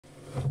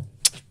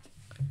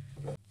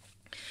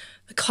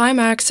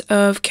Climax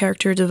of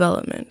character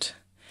development.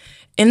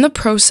 In the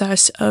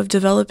process of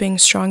developing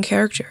strong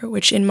character,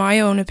 which in my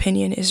own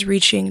opinion is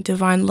reaching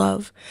divine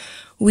love,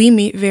 we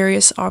meet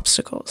various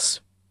obstacles.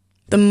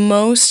 The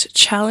most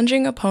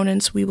challenging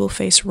opponents we will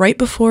face right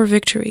before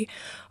victory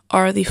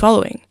are the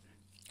following: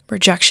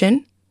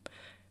 rejection,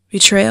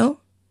 betrayal,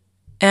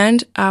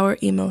 and our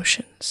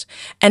emotions.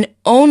 And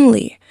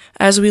only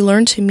as we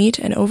learn to meet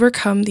and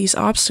overcome these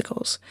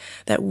obstacles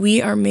that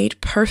we are made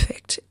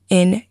perfect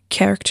in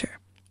character,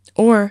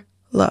 or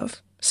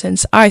love,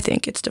 since I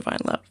think it's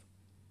divine love.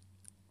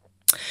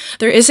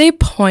 There is a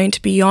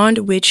point beyond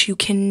which you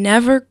can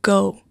never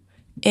go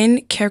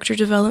in character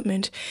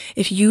development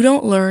if you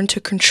don't learn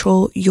to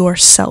control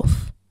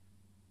yourself,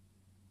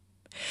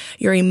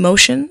 your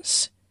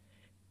emotions,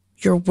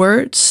 your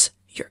words,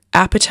 your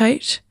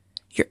appetite,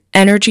 your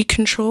energy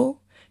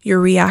control,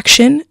 your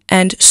reaction,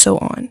 and so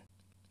on.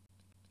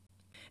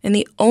 And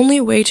the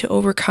only way to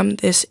overcome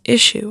this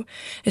issue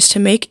is to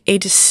make a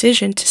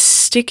decision to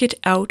stick it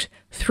out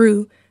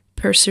through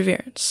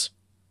perseverance.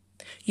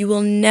 You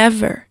will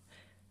never,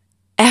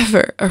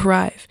 ever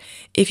arrive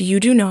if you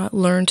do not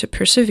learn to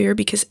persevere,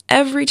 because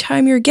every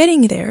time you're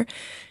getting there,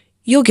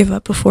 you'll give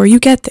up before you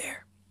get there.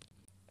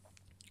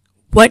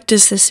 What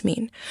does this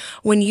mean?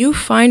 When you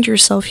find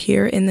yourself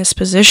here in this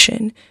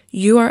position,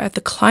 you are at the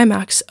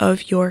climax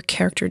of your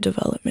character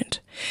development.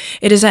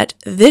 It is at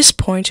this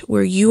point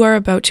where you are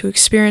about to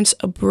experience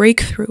a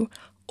breakthrough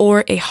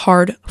or a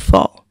hard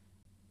fall.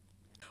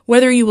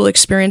 Whether you will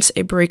experience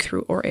a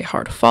breakthrough or a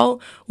hard fall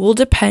will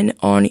depend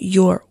on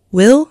your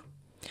will,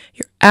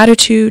 your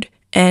attitude,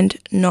 and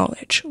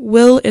knowledge.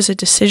 Will is a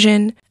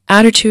decision,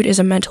 attitude is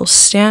a mental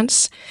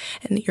stance,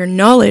 and your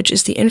knowledge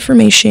is the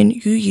information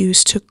you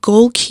use to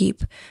goal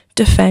keep,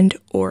 defend,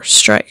 or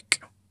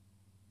strike.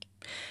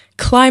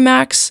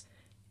 Climax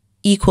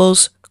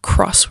equals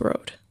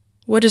crossroad.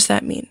 What does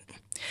that mean?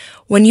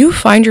 When you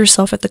find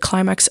yourself at the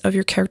climax of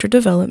your character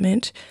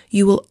development,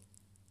 you will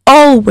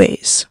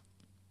always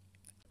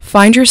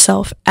find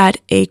yourself at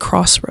a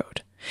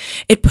crossroad.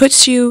 It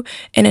puts you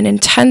in an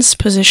intense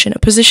position, a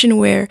position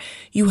where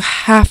you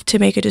have to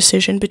make a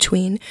decision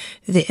between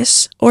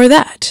this or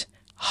that,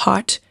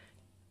 hot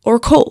or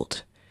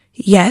cold,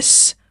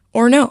 yes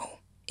or no,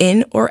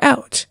 in or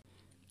out.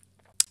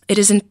 It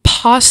is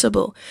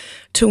impossible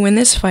to win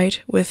this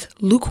fight with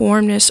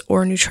lukewarmness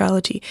or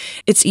neutrality.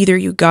 It's either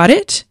you got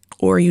it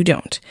or you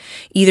don't.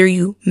 Either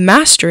you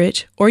master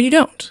it or you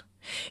don't.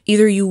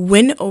 Either you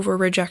win over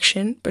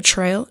rejection,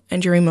 betrayal,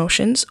 and your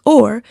emotions,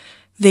 or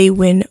they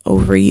win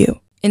over you.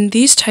 In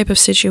these type of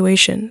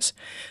situations,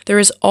 there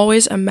is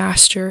always a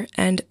master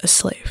and a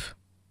slave.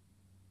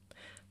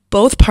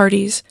 Both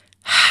parties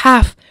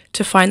have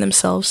to find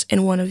themselves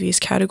in one of these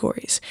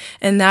categories,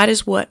 and that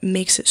is what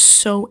makes it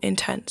so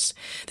intense.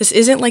 This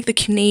isn't like the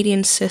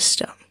Canadian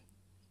system,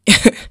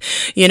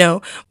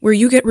 where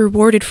you get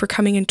rewarded for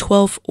coming in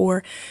 12th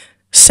or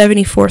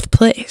 74th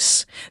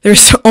place.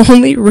 There's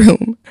only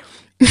room.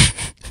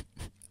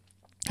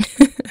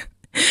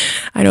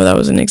 I know that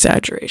was an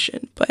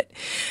exaggeration, but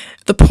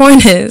the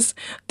point is,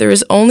 there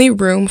is only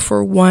room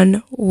for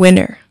one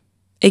winner.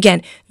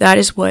 Again, that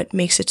is what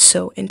makes it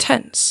so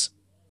intense.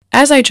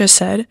 As I just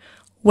said,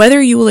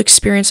 whether you will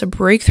experience a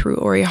breakthrough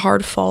or a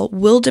hard fall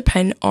will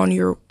depend on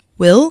your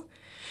will,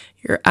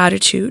 your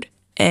attitude,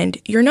 and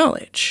your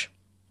knowledge.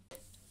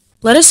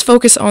 Let us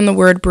focus on the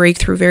word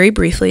breakthrough very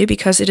briefly,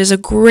 because it is a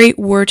great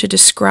word to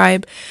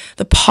describe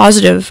the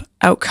positive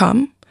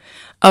outcome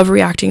of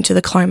reacting to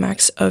the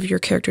climax of your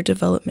character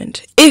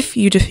development if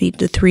you defeat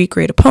the three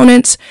great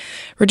opponents: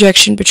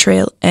 rejection,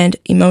 betrayal, and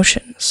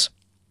emotions.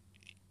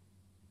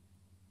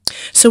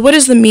 So what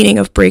is the meaning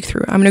of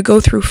breakthrough? I'm going to go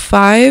through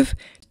 5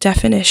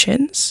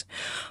 definitions.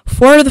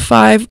 4 of the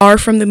 5 are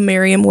from the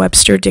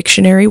Merriam-Webster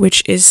dictionary,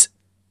 which is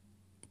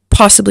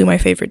possibly my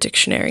favorite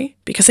dictionary,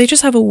 because they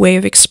just have a way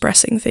of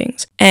expressing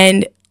things.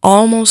 And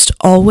almost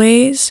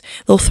always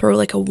they'll throw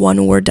like a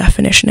one-word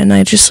definition, and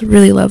I just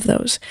really love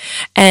those.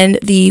 And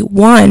the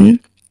one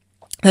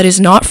that is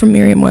not from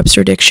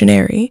Merriam-Webster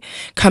dictionary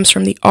comes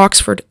from the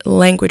Oxford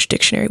Language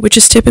Dictionary, which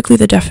is typically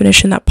the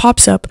definition that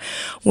pops up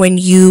when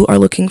you are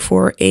looking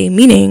for a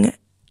meaning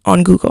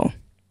on Google.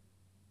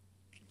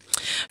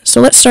 So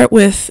let's start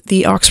with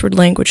the Oxford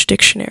Language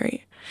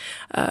Dictionary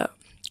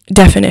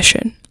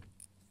definition: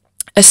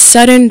 a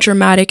sudden,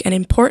 dramatic, and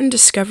important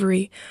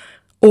discovery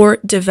or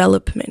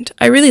development.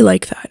 I really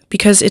like that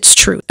because it's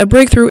true. A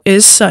breakthrough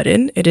is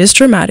sudden, it is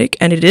dramatic,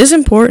 and it is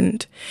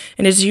important,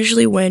 and it's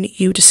usually when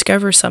you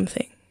discover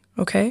something,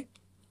 okay?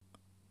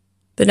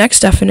 The next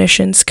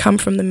definitions come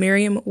from the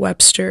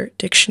Merriam-Webster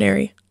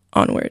dictionary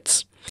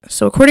onwards.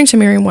 So according to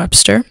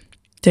Merriam-Webster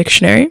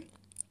dictionary,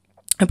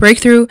 a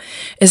breakthrough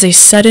is a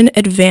sudden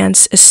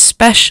advance,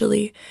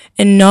 especially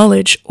in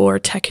knowledge or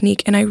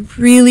technique. And I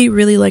really,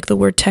 really like the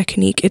word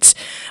technique. It's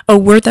a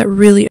word that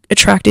really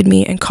attracted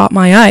me and caught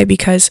my eye,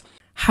 because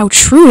how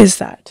true is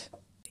that?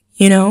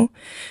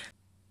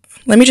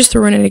 Let me just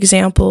throw in an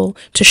example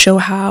to show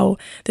how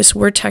this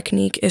word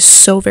technique is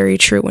so very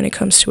true when it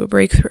comes to a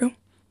breakthrough.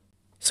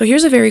 So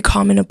here's a very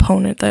common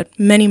opponent that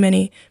many,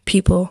 many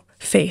people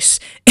face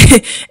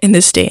in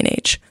this day and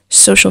age: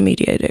 social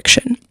media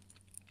addiction.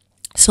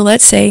 So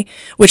let's say,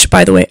 which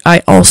by the way,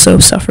 I also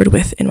suffered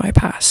with in my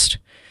past.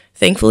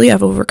 Thankfully,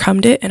 I've overcome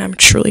it, and I'm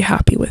truly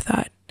happy with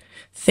that.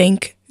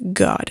 Thank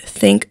God.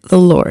 Thank the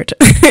Lord.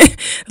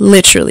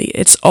 Literally,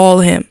 it's all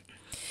Him.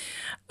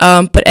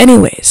 But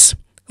anyways,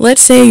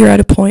 let's say you're at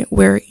a point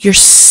where you're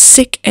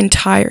sick and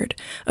tired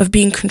of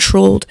being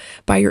controlled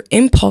by your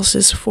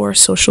impulses for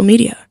social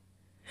media.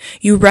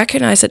 You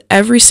recognize that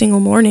every single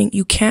morning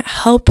you can't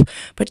help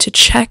but to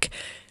check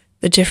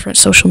the different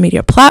social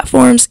media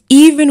platforms,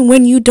 even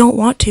when you don't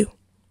want to.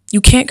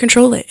 You can't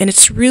control it, and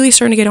it's really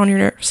starting to get on your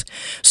nerves.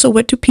 So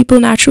what do people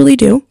naturally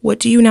do? What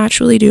do you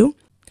naturally do?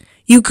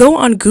 You go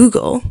on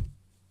Google,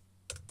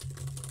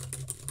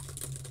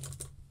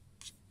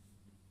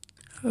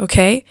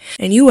 okay,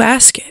 and you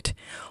ask it,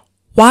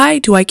 why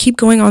do I keep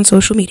going on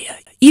social media,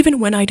 even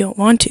when I don't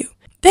want to?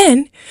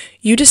 Then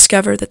you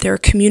discover that there are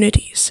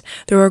communities,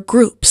 there are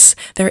groups,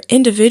 there are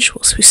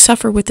individuals who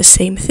suffer with the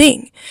same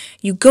thing.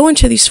 You go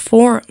into these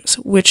forums,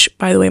 which,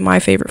 by the way, my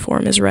favorite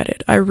forum is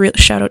Reddit.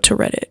 Shout out to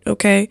Reddit,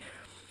 okay?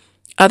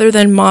 Other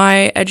than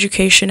my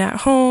education at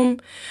home,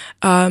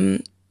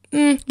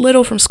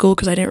 little from school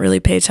because I didn't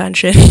really pay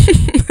attention.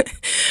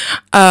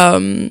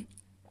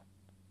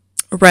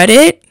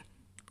 Reddit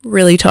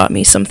really taught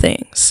me some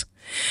things.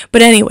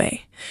 But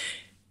anyway,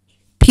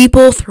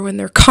 people throw in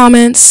their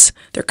comments,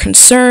 their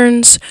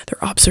concerns,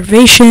 their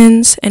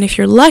observations, and if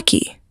you're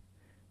lucky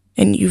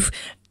and you've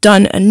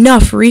done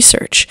enough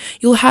research,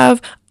 you'll have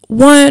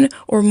one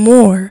or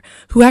more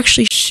who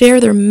actually share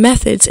their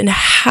methods in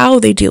how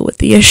they deal with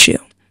the issue.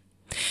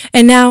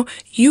 And now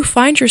you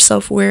find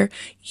yourself where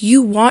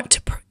you want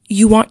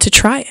to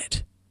try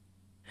it.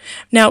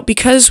 Now,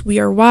 because we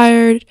are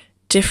wired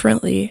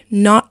differently,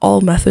 not all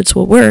methods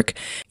will work.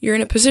 You're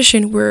in a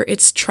position where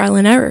it's trial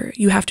and error.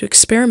 You have to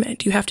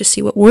experiment. You have to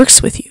see what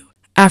works with you.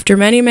 After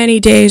many, many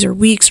days or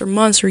weeks or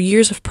months or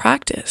years of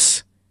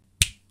practice,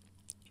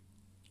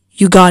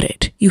 you got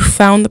it. You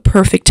found the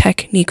perfect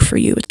technique for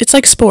you. It's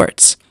like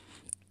sports.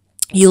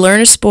 You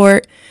learn a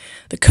sport,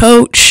 the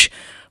coach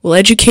will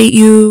educate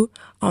you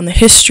on the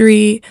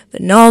history, the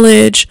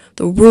knowledge,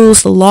 the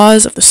rules, the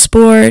laws of the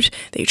sport.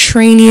 They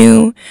train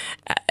you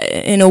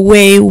in a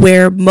way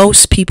where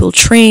most people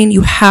train.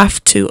 You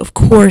have to, of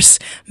course,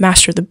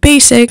 master the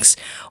basics.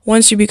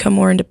 Once you become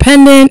more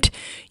independent,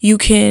 you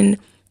can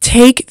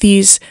take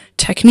these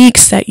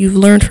techniques that you've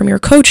learned from your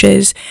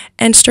coaches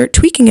and start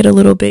tweaking it a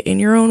little bit in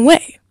your own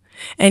way.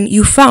 And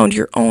you found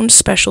your own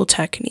special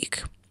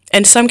technique.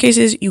 In some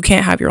cases, you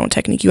can't have your own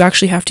technique. You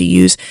actually have to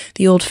use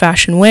the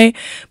old-fashioned way,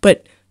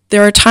 but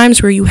there are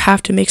times where you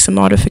have to make some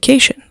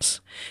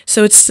modifications.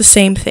 So it's the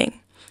same thing.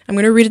 I'm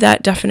going to read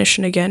that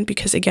definition again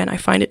because, again, I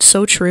find it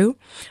so true.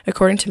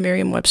 According to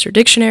Merriam-Webster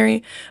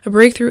Dictionary, a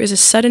breakthrough is a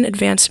sudden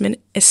advancement,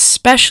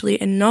 especially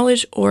in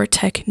knowledge or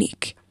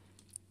technique.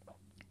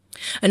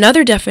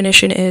 Another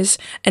definition is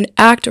an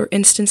act or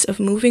instance of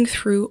moving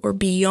through or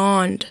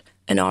beyond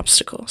an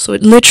obstacle. So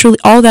it literally,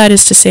 all that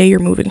is to say you're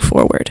moving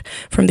forward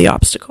from the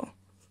obstacle.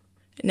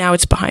 Now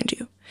it's behind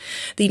you.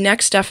 The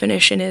next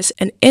definition is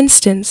an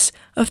instance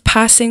of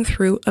passing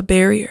through a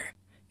barrier.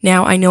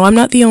 Now, I know I'm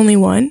not the only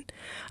one.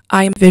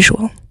 I am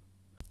visual.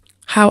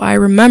 How I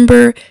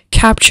remember,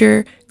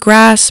 capture,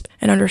 grasp,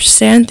 and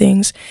understand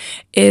things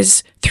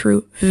is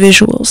through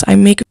visuals. I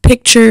make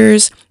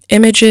pictures,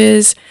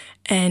 images,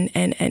 and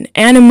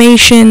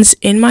animations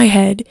in my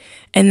head,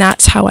 and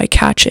that's how I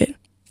catch it,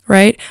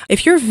 right?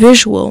 If you're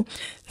visual,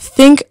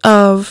 think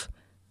of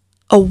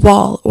a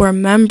wall or a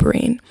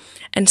membrane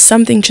and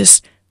something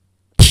just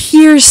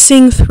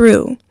piercing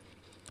through,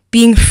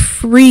 being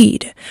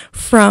freed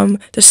from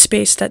the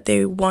space that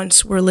they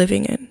once were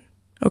living in,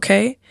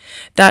 okay?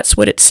 That's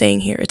what it's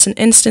saying here. It's an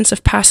instance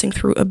of passing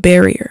through a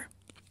barrier.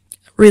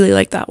 Really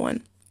like that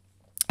one.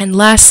 And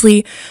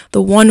lastly,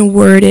 the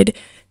one-worded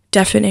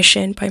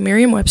definition by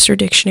Merriam-Webster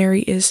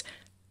Dictionary is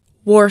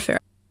warfare.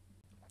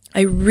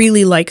 I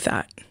really like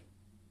that.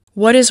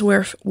 What is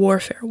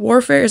warfare?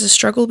 Warfare is a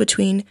struggle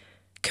between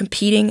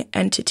competing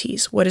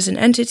entities. What is an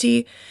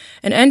entity?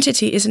 An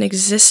entity is an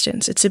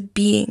existence. It's a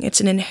being. It's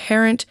an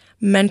inherent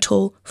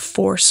mental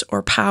force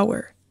or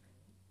power.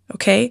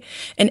 Okay?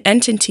 An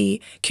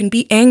entity can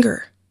be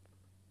anger.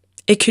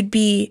 It could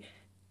be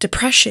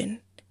depression.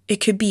 It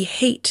could be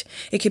hate.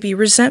 It could be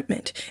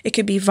resentment. It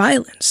could be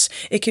violence.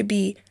 It could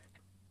be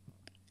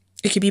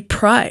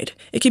pride.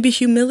 It could be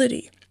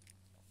humility.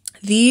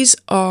 These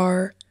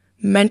are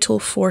mental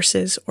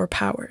forces or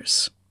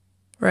powers.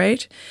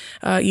 Right?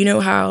 You know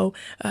how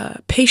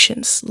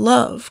patience,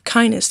 love,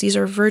 kindness, these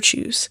are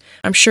virtues.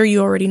 I'm sure you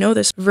already know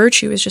this.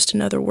 Virtue is just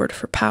another word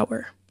for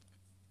power.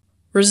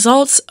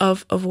 Results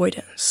of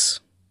avoidance.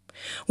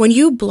 When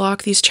you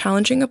block these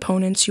challenging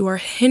opponents, you are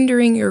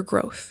hindering your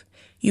growth.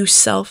 You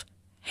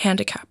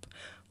self-handicap.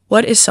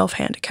 What is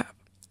self-handicap?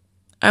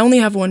 I only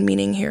have one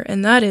meaning here,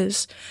 and that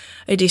is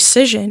a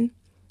decision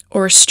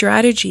or a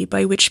strategy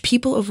by which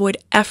people avoid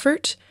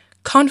effort,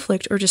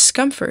 conflict, or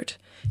discomfort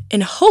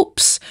in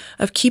hopes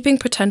of keeping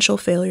potential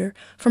failure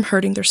from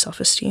hurting their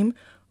self-esteem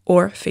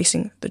or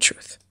facing the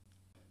truth.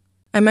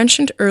 I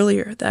mentioned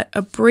earlier that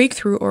a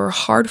breakthrough or a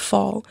hard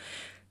fall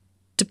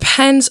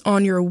depends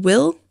on your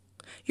will,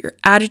 your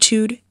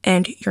attitude,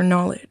 and your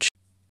knowledge.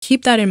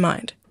 Keep that in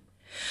mind.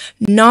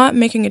 Not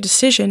making a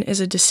decision is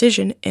a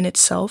decision in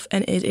itself,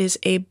 and it is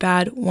a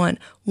bad one.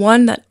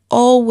 One that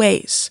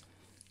always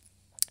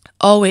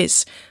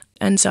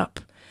ends up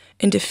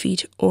in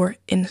defeat or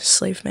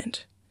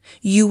enslavement.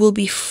 You will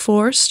be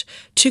forced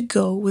to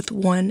go with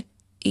one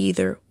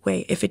either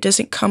way. If it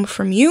doesn't come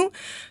from you,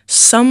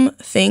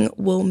 something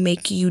will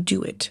make you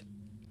do it.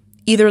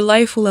 Either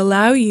life will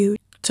allow you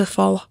to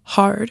fall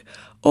hard,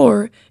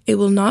 or it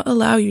will not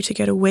allow you to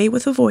get away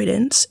with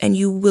avoidance, and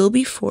you will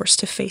be forced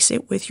to face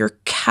it with your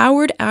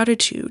coward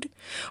attitude,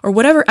 or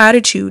whatever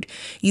attitude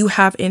you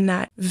have in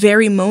that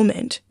very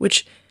moment,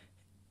 which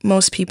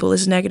most people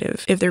is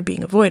negative if they're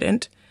being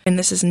avoidant, and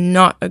this is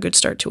not a good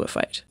start to a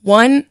fight.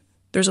 1,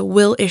 there's a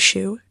will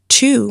issue.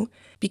 2,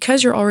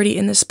 because you're already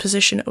in this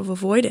position of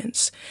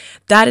avoidance,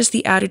 that is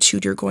the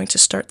attitude you're going to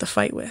start the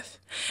fight with.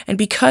 And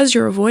because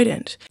you're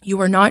avoidant, you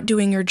are not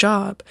doing your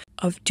job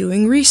of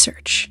doing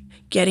research,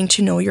 getting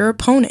to know your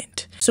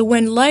opponent. So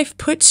when life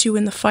puts you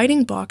in the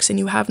fighting box and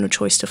you have no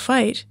choice to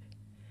fight,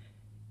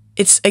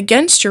 it's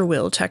against your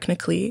will,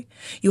 technically.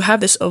 You have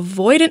this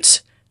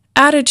avoidance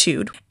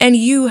attitude and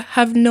you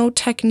have no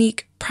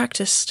technique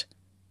practiced.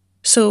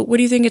 So what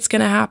do you think it's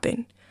going to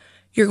happen?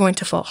 You're going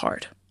to fall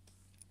hard.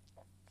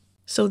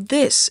 So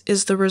this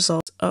is the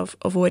result of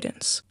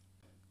avoidance.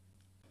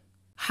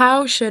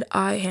 How should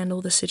I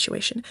handle the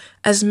situation?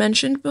 As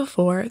mentioned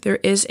before, there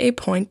is a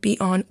point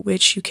beyond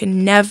which you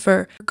can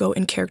never go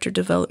in character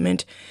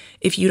development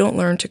if you don't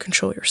learn to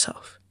control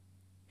yourself.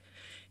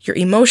 Your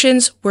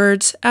emotions,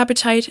 words,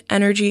 appetite,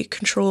 energy,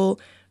 control,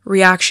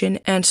 reaction,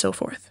 and so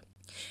forth.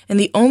 And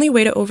the only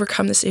way to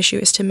overcome this issue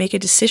is to make a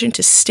decision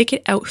to stick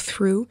it out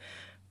through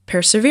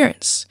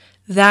perseverance.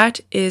 That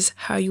is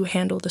how you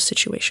handle the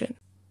situation.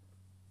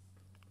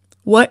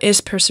 What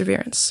is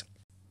perseverance?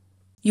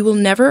 You will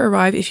never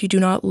arrive if you do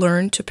not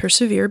learn to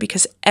persevere,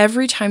 because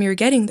every time you're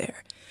getting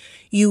there,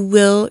 you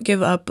will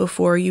give up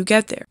before you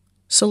get there.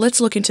 So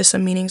let's look into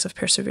some meanings of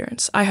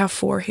perseverance. I have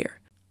 4 here.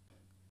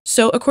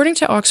 So according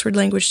to Oxford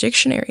Language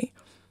Dictionary,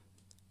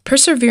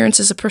 perseverance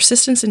is a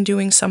persistence in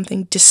doing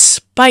something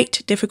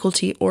despite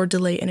difficulty or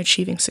delay in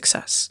achieving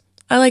success.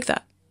 I like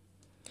that.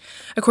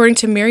 According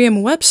to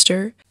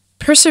Merriam-Webster,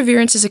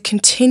 perseverance is a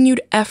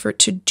continued effort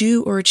to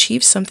do or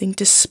achieve something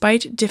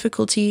despite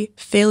difficulty,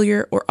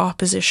 failure, or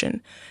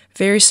opposition.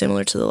 Very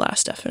similar to the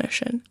last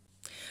definition.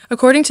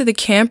 According to the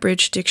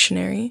Cambridge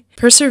Dictionary,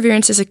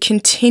 perseverance is a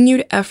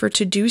continued effort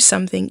to do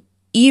something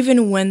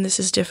even when this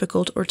is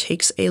difficult or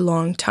takes a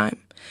long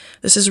time.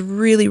 This is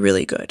really,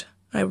 really good.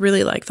 I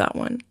really like that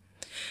one.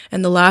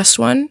 And the last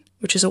one,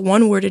 which is a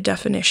one-worded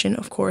definition,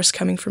 of course,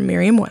 coming from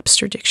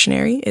Merriam-Webster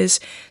Dictionary, is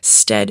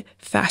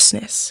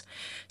steadfastness.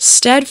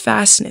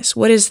 Steadfastness,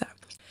 what is that?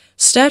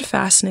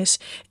 Steadfastness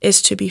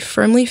is to be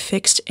firmly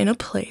fixed in a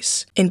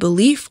place, in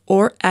belief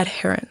or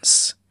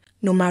adherence.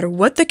 No matter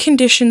what the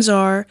conditions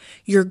are,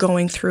 you're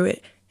going through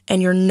it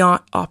and you're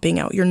not opting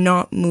out, you're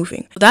not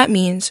moving. That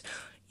means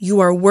you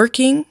are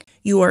working,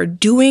 you are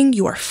doing,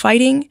 you are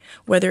fighting,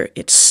 whether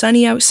it's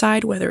sunny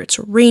outside, whether it's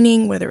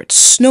raining, whether it's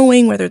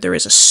snowing, whether there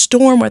is a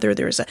storm, whether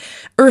there is an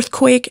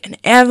earthquake, an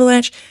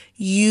avalanche,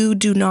 you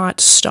do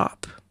not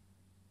stop.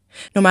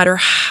 No matter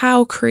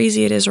how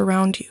crazy it is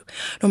around you,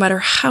 no matter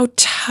how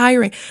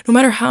tiring, no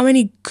matter how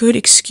many good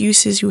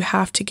excuses you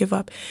have to give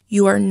up,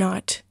 you are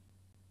not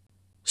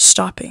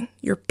stopping.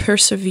 You're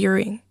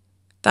persevering.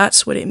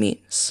 That's what it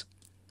means.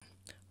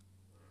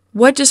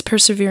 What does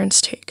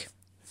perseverance take?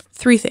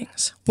 3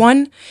 things.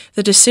 1,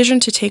 the decision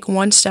to take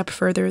one step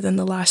further than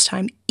the last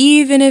time,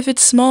 even if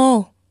it's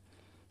small.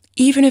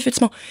 Even if it's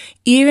small.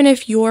 Even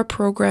if your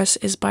progress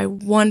is by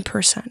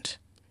 1%.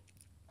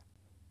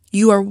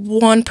 You are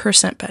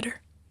 1%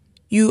 better.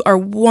 You are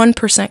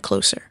 1%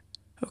 closer,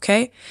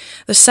 okay?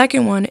 The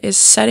second one is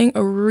setting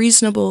a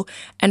reasonable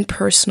and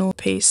personal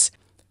pace.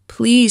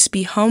 Please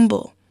be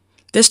humble.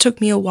 This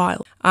took me a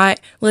while.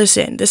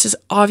 Listen, this is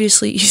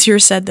obviously easier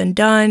said than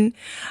done.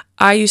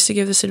 I used to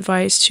give this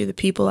advice to the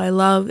people I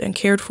loved and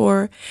cared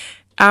for.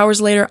 Hours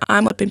later,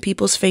 I'm up in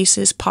people's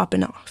faces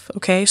popping off,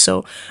 okay?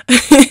 So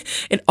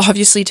it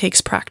obviously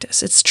takes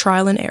practice. It's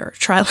trial and error.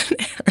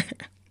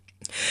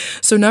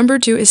 So number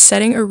 2 is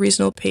setting a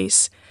reasonable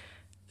pace.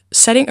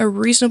 Setting a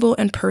reasonable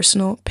and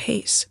personal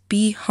pace.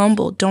 Be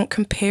humble. Don't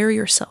compare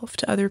yourself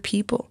to other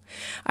people.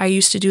 I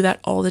used to do that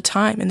all the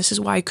time, and this is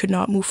why I could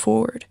not move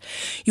forward.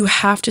 You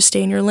have to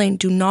stay in your lane.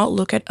 Do not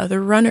look at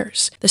other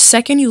runners. The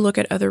second you look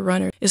at other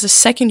runners is the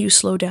second you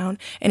slow down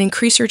and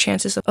increase your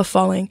chances of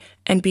falling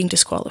and being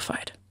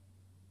disqualified.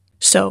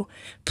 So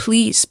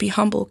please be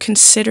humble.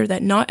 Consider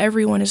that not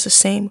everyone is the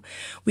same.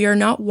 We are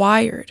not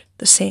wired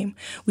the same.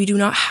 We do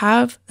not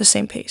have the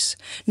same pace.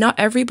 Not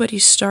everybody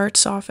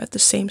starts off at the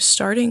same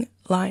starting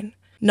line.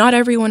 Not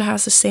everyone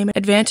has the same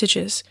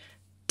advantages,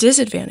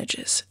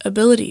 disadvantages,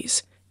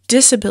 abilities,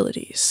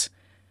 disabilities,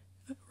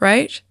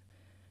 right?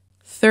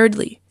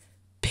 Thirdly,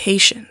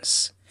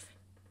 patience.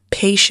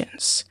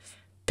 Patience.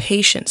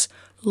 Patience.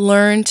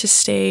 Learn to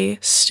stay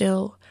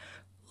still.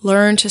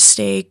 Learn to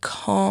stay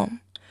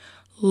calm.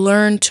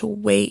 Learn to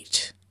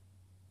wait.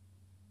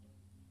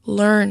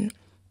 Learn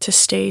to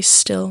stay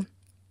still.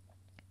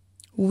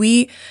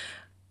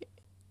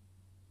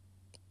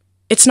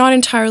 It's not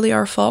entirely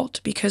our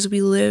fault because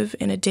we live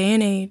in a day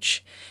and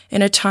age,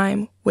 in a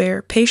time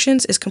where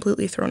patience is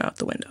completely thrown out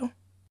the window.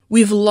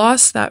 We've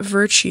lost that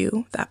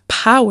virtue, that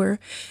power,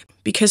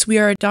 because we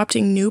are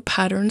adopting new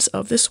patterns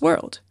of this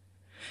world.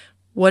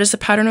 What is the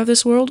pattern of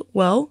this world?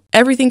 Well,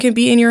 everything can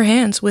be in your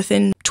hands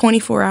within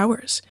 24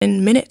 hours,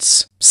 in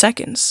minutes,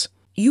 seconds.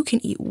 You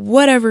can eat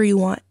whatever you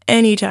want,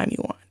 anytime you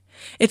want.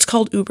 It's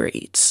called Uber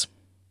Eats.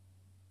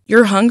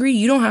 You're hungry,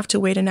 you don't have to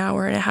wait an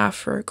hour and a half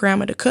for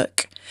grandma to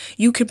cook.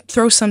 You could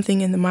throw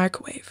something in the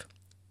microwave.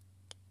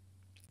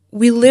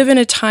 We live in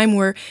a time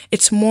where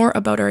it's more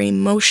about our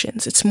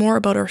emotions. It's more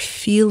about our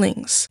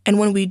feelings. And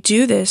when we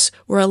do this,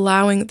 we're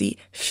allowing the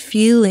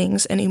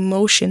feelings and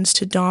emotions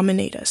to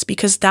dominate us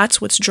because that's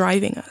what's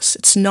driving us.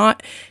 It's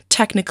not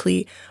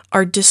technically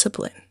our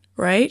discipline,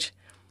 right?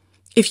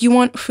 If you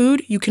want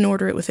food, you can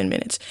order it within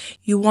minutes.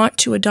 You want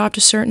to adopt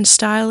a certain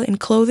style in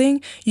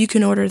clothing, you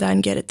can order that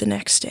and get it the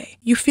next day.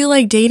 You feel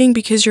like dating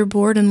because you're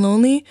bored and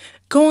lonely?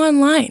 Go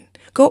online.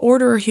 Go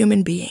order a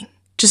human being.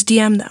 Just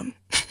DM them.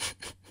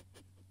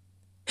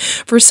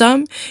 For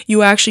some,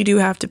 you actually do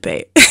have to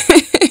pay.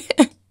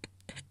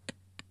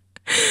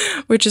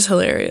 Which is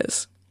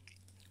hilarious.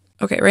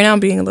 Okay, right now I'm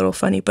being a little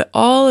funny, but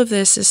all of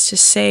this is to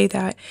say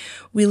that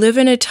we live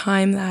in a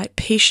time that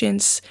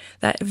patience,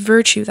 that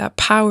virtue, that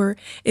power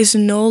is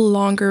no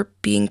longer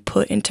being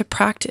put into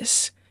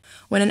practice.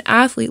 When an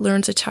athlete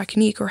learns a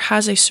technique or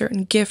has a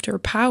certain gift or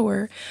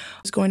power,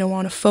 is going to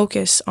want to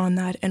focus on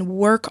that and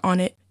work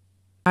on it.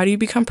 How do you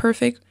become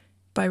perfect?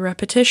 By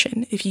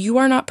repetition. If you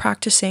are not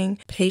practicing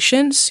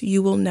patience,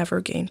 you will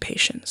never gain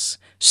patience.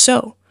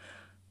 So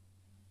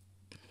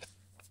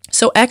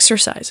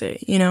exercise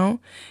it,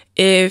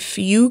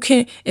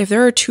 If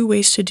there are two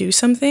ways to do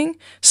something,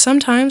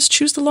 sometimes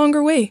choose the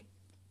longer way.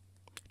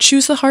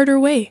 Choose the harder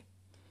way.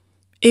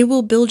 It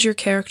will build your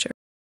character.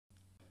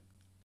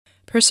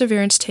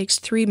 Perseverance takes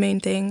three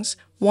main things.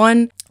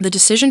 1, the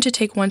decision to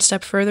take one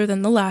step further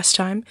than the last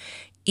time,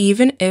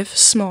 even if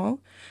small.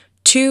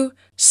 2,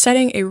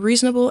 setting a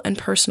reasonable and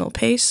personal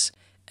pace.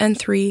 And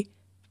 3,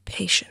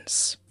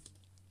 patience.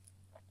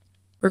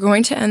 We're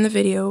going to end the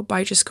video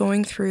by just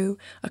going through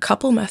a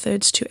couple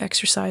methods to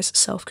exercise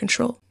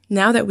self-control.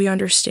 Now that we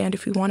understand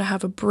if we want to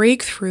have a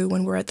breakthrough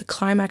when we're at the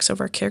climax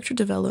of our character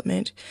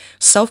development,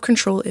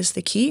 self-control is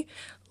the key.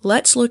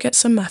 Let's look at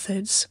some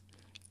methods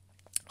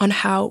on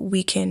how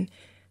we can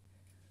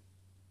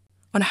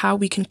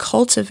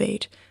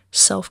cultivate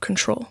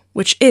self-control,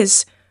 which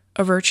is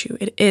a virtue.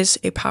 It is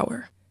a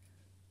power.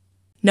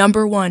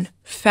 Number 1,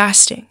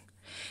 fasting.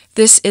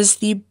 This is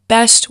the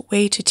best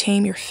way to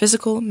tame your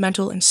physical,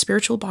 mental, and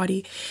spiritual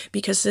body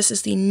because this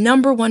is the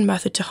number 1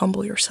 method to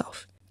humble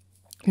yourself.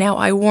 Now,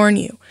 I warn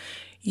you,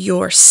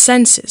 your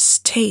senses,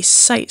 taste,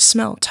 sight,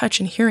 smell,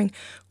 touch, and hearing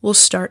will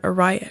start a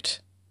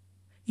riot.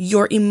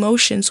 Your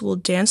emotions will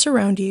dance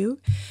around you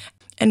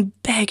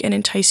and beg and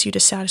entice you to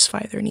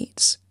satisfy their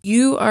needs.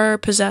 You are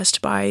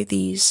possessed by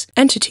these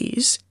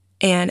entities,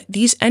 and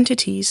these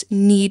entities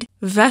need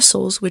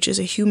vessels, which is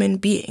a human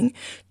being,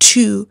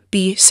 to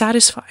be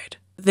satisfied.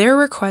 Their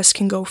request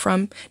can go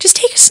from, just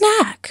take a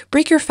snack,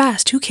 break your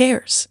fast, who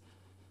cares?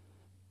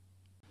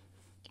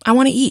 I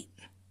want to eat.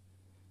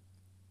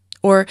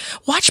 Or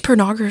watch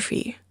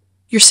pornography.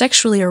 You're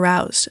sexually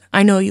aroused.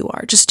 I know you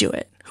are. Just do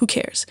it. Who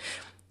cares?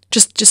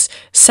 Just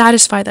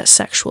satisfy that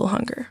sexual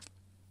hunger.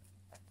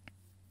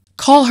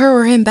 Call her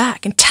or him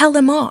back and tell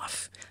them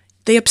off.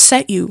 They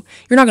upset you.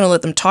 You're not going to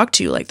let them talk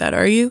to you like that,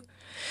 are you?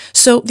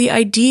 So the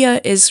idea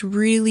is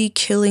really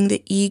killing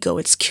the ego.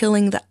 It's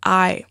killing the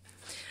I.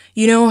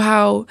 You know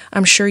how,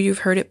 I'm sure you've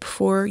heard it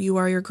before, you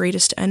are your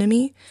greatest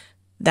enemy?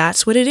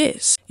 That's what it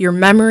is. Your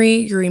memory,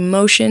 your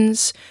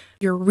emotions,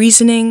 your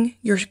reasoning,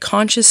 your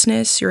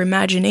consciousness, your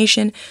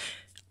imagination,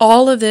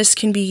 all of this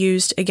can be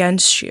used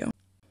against you.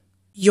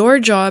 Your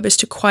job is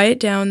to quiet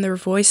down their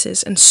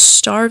voices and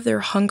starve their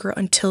hunger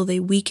until they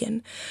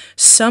weaken.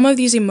 Some of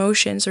these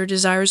emotions or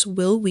desires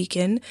will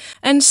weaken,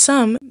 and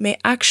some may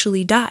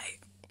actually die.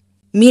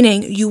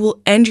 Meaning you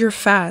will end your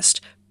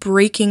fast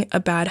breaking a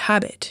bad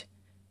habit.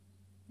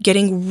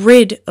 Getting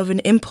rid of an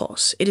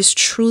impulse. It is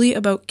truly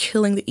about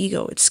killing the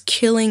ego. It's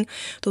killing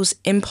those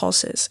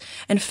impulses.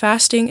 And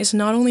fasting is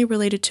not only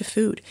related to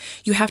food.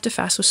 You have to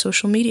fast with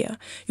social media.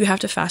 You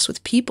have to fast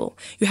with people.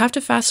 You have to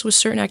fast with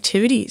certain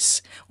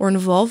activities or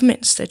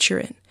involvements that you're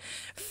in.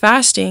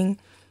 Fasting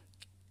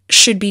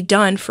should be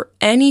done for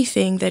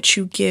anything that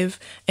you give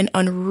an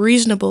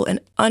unreasonable and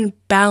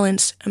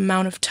unbalanced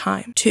amount of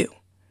time to.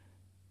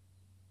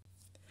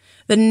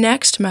 The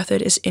next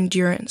method is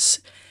endurance.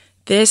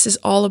 This is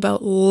all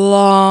about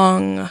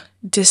long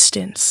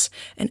distance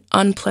and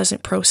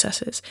unpleasant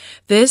processes.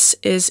 This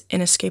is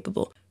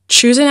inescapable.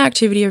 Choose an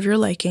activity of your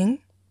liking,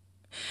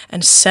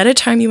 and set a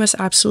time you must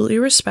absolutely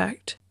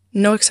respect.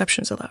 No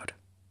exceptions allowed.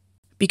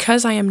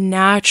 Because I am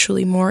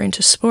naturally more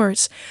into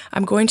sports,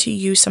 I'm going to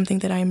use something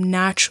that I am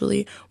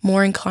naturally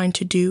more inclined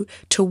to do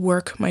to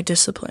work my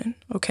discipline.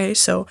 Okay,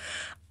 so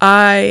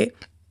I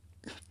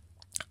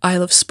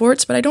love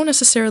sports, but I don't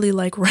necessarily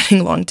like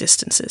running long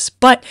distances.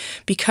 But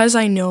because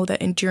I know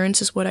that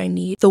endurance is what I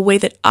need, the way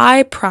that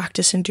I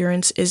practice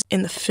endurance is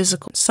in the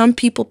physical. Some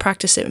people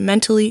practice it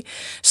mentally,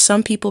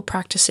 some people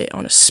practice it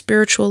on a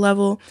spiritual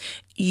level.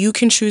 You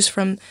can choose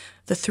from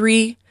the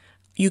three,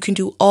 you can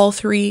do all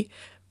three.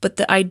 But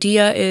the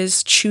idea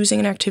is choosing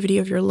an activity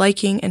of your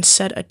liking and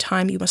set a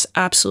time you must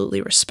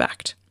absolutely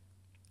respect.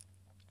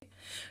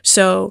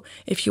 So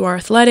if you are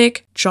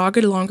athletic, jog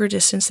a longer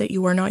distance that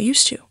you are not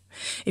used to.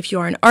 If you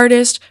are an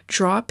artist,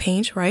 draw,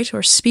 paint, write,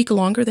 or speak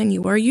longer than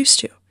you are used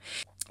to.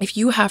 If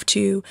you have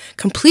to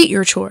complete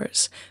your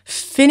chores,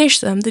 finish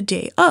them the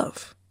day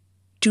of.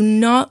 Do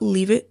not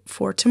leave it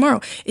for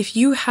tomorrow. If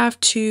you have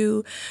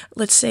to,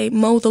 let's say,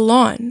 mow the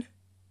lawn,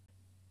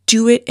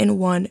 do it in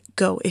one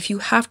go. If you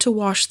have to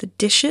wash the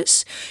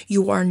dishes,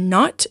 you are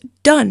not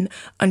done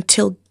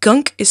until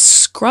gunk is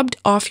scrubbed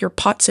off your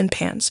pots and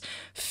pans.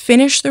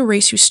 Finish the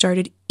race you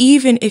started,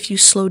 even if you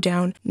slow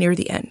down near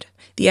the end.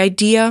 The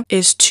idea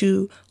is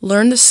to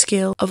learn the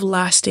skill of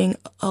lasting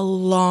a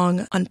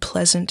long,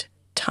 unpleasant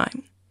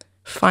time.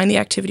 Find the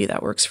activity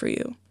that works for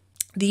you.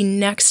 The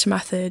next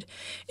method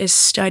is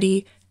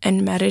study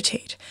and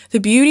meditate. The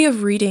beauty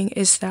of reading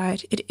is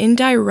that it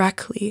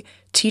indirectly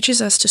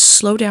teaches us to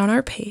slow down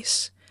our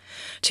pace,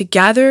 to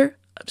gather,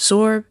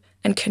 absorb,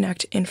 and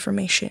connect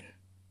information.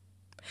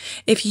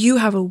 If you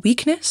have a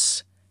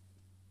weakness,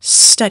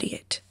 study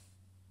it.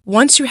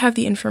 Once you have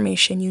the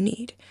information you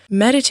need,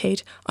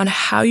 meditate on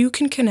how you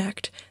can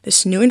connect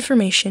this new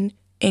information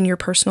in your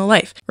personal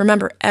life.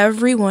 Remember,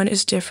 everyone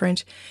is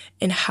different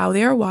in how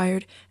they are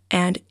wired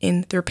and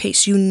in their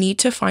pace. You need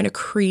to find a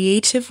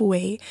creative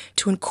way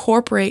to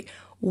incorporate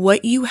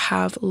what you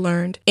have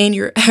learned in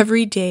your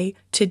everyday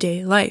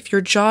to-day life.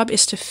 Your job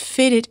is to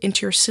fit it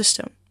into your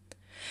system.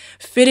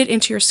 Fit it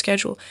into your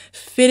schedule.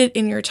 Fit it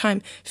in your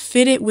time.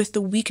 Fit it with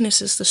the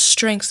weaknesses, the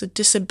strengths, the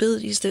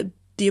disabilities, the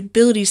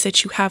abilities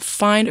that you have.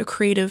 Find a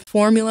creative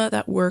formula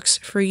that works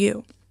for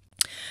you.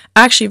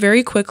 Actually,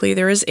 very quickly,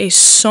 there is a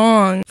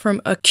song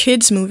from a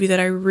kids movie that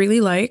I really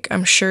like.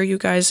 I'm sure you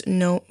guys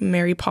know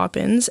Mary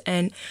Poppins,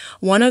 and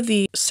one of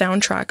the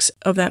soundtracks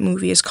of that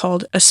movie is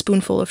called A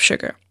Spoonful of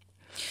Sugar.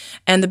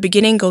 And the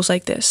beginning goes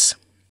like this.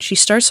 She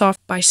starts off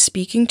by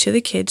speaking to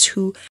the kids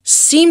who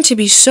seem to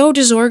be so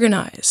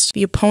disorganized.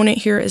 The opponent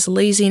here is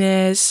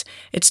laziness,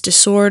 it's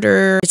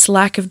disorder, it's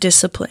lack of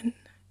discipline.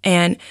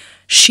 And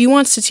she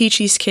wants to teach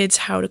these kids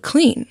how to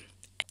clean.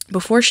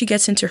 Before she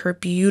gets into her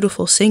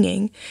beautiful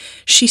singing,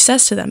 she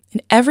says to them,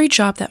 in every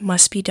job that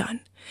must be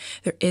done,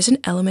 there is an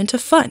element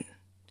of fun.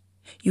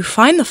 You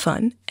find the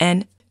fun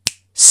and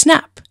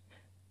snap,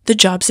 the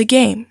job's a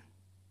game.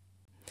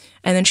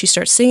 And then she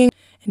starts singing,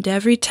 and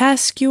every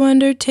task you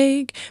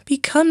undertake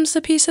becomes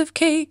a piece of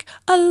cake,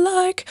 a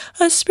lark,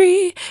 a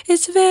spree,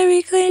 it's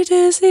very clear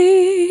to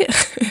see.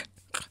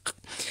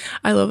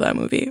 I love that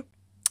movie.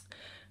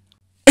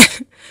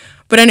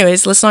 But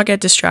anyways, let's not get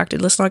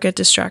distracted. Let's not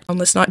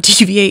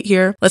deviate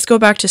here. Let's go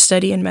back to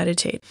study and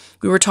meditate.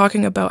 We were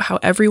talking about how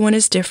everyone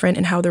is different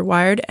and how they're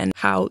wired and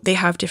how they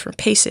have different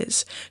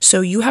paces.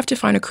 So you have to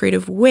find a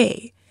creative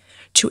way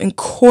to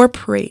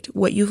incorporate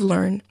what you've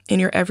learned in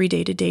your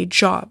everyday to day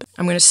job.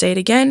 I'm going to say it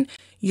again.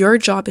 Your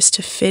job is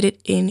to fit it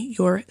in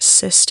your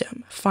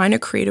system. Find a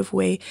creative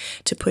way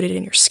to put it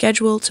in your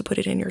schedule, to put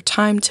it in your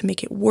time, to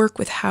make it work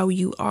with how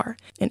you are.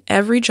 In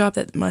every job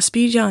that must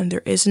be done,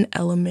 there is an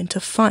element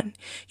of fun.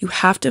 You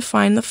have to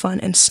find the fun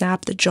and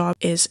snap, the job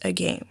is a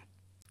game.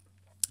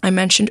 I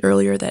mentioned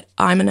earlier that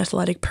I'm an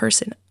athletic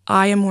person.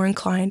 I am more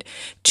inclined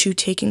to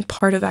taking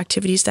part of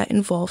activities that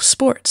involve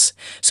sports.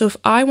 So if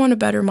I want to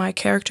better my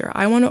character,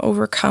 I want to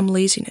overcome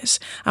laziness,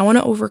 I want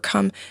to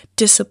overcome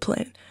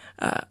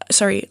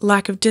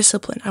lack of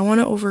discipline, I want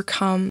to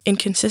overcome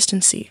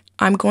inconsistency,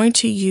 I'm going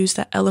to use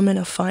that element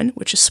of fun,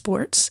 which is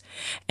sports,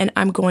 and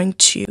I'm going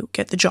to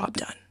get the job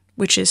done,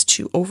 which is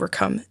to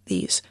overcome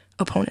these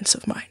opponents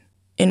of mine.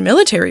 In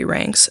military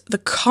ranks, the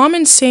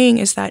common saying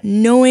is that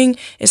knowing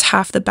is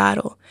half the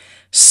battle.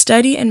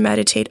 Study and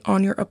meditate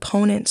on your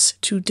opponents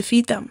to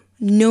defeat them.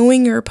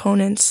 Knowing your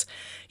opponents,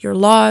 your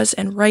laws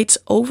and rights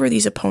over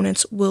these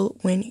opponents will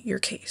win your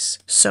case.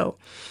 So,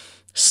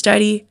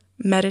 study,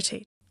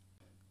 meditate.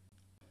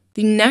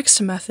 The next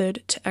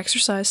method to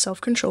exercise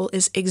self-control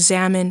is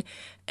examine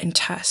and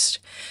test.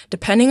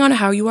 Depending on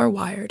how you are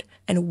wired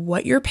and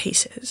what your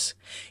pace is,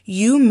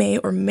 you may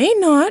or may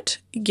not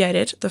get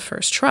it the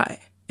first try.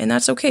 And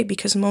that's okay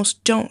because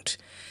most don't.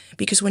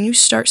 Because when you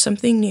start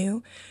something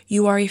new,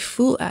 you are a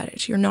fool at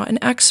it. You're not an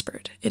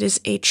expert. It is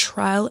a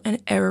trial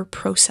and error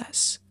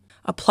process.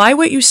 Apply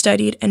what you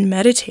studied and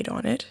meditate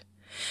on it,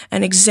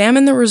 and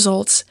examine the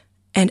results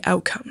and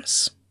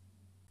outcomes.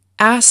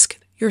 Ask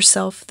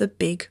yourself the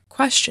big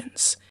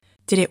questions.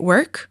 Did it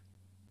work?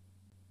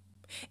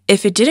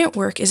 If it didn't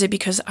work, is it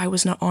because I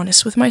was not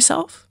honest with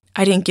myself?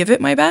 I didn't give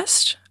it my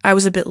best. I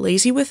was a bit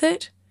lazy with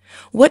it.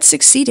 What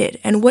succeeded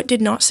and what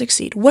did not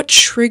succeed? What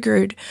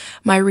triggered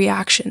my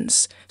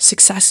reactions,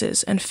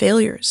 successes, and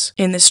failures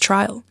in this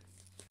trial?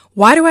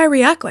 Why do I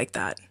react like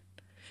that?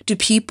 Do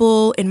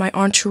people in my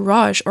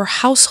entourage or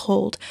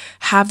household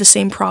have the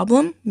same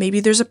problem? Maybe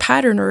there's a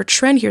pattern or a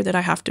trend here that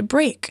I have to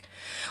break.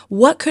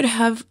 What could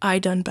have I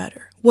done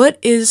better? What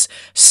is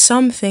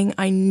something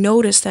I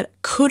noticed that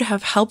could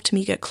have helped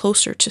me get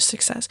closer to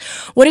success?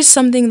 What is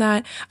something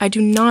that I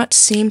do not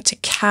seem to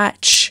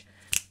catch,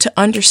 to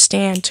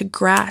understand, to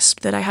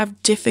grasp, that I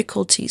have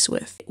difficulties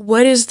with?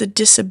 What is the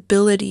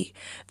disability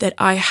that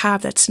I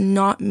have that's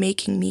not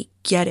making me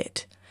get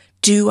it?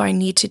 Do I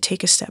need to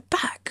take a step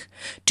back?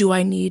 Do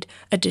I need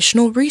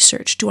additional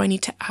research? Do I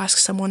need to ask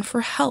someone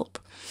for help?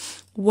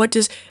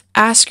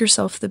 Ask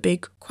yourself the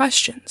big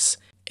questions.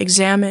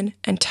 Examine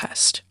and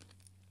test.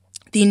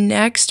 The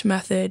next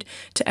method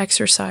to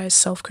exercise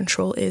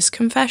self-control is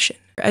confession.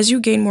 As you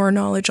gain more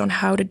knowledge on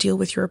how to deal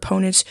with your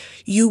opponents,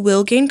 you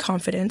will gain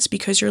confidence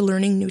because you're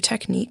learning new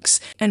techniques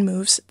and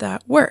moves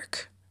that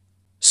work.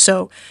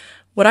 So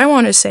what I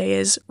want to say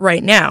is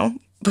right now,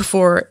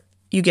 before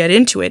you get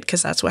into it,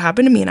 because that's what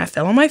happened to me and I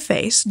fell on my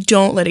face,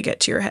 don't let it get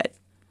to your head.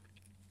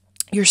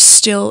 You're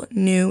still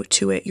new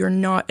to it. You're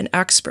not an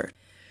expert.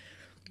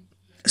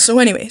 So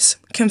anyways,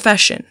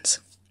 confessions.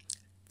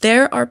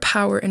 There are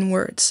power in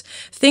words.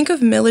 Think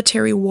of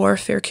military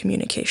warfare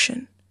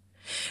communication.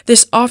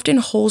 This often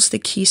holds the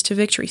keys to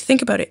victory.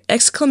 Think about it.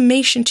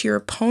 Exclamation to your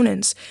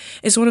opponents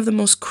is one of the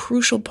most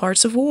crucial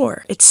parts of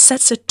war. It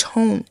sets a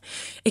tone.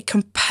 It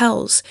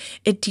compels.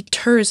 It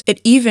deters. It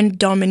even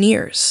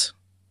domineers.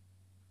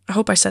 I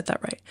hope I said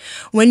that right.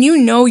 When you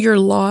know your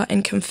law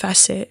and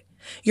confess it,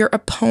 your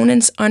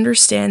opponents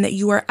understand that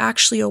you are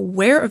actually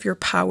aware of your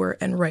power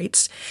and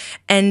rights,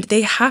 and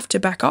they have to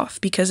back off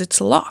because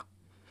it's law.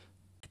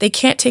 They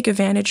can't take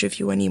advantage of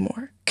you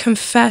anymore.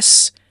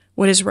 Confess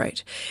what is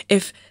right.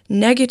 If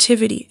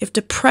negativity, if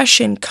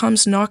depression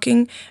comes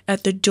knocking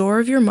at the door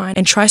of your mind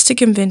and tries to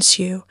convince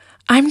you,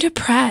 I'm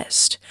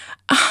depressed,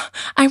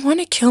 I want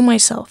to kill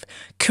myself,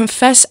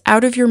 confess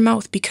out of your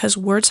mouth, because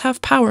words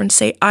have power, and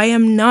say, I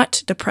am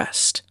not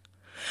depressed.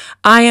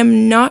 I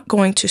am not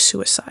going to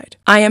suicide.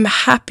 I am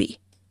happy.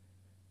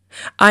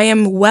 I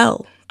am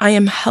well. I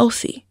am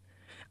healthy.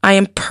 I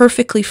am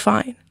perfectly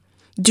fine.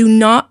 Do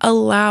not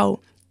allow,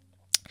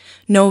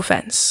 no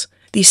offense,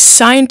 these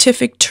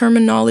scientific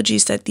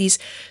terminologies that these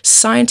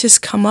scientists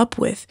come up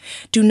with.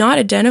 Do not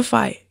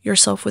identify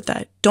yourself with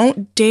that.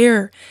 Don't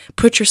dare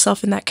put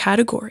yourself in that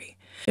category.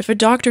 If a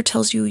doctor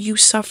tells you you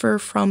suffer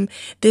from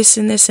this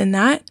and this and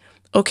that,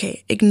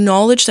 okay,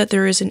 acknowledge that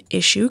there is an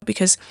issue,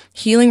 because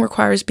healing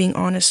requires being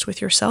honest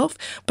with yourself,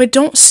 but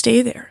don't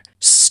stay there.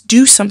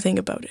 Do something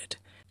about it.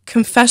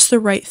 Confess the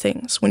right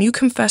things. When you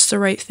confess the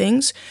right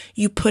things,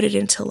 you put it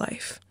into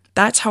life.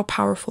 That's how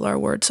powerful our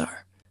words are.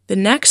 The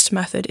next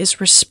method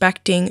is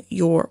respecting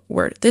your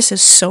word. This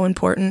is so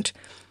important.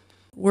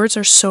 Words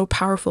are so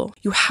powerful.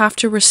 You have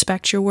to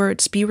respect your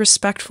words. Be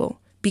respectful.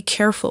 Be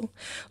careful.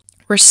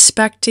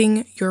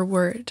 Respecting your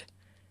word.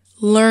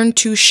 Learn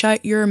to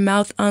shut your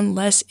mouth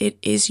unless it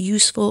is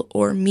useful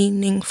or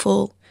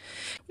meaningful.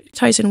 It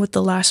ties in with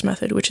the last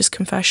method, which is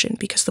confession,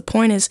 because the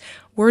point is,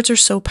 words are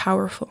so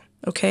powerful,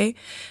 okay?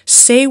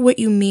 Say what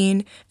you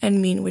mean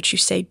and mean what you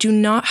say. Do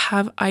not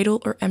have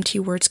idle or empty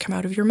words come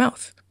out of your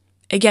mouth.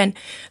 Again,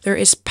 there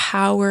is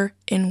power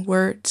in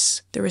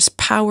words. There is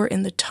power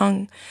in the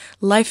tongue.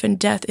 Life and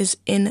death is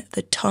in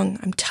the tongue,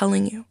 I'm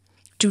telling you.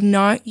 Do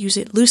not use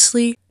it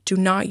loosely. Do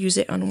not use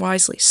it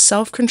unwisely.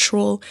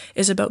 Self-control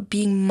is about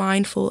being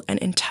mindful and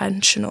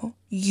intentional.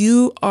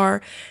 You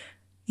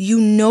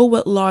know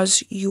what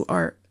laws you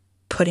are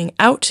putting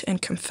out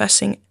and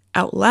confessing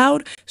out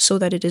loud so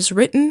that it is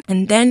written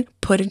and then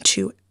put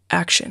into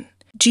action.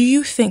 Do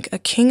you think a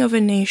king of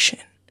a nation,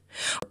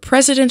 a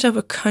president of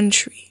a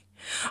country,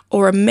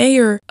 or a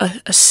mayor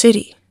of a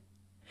city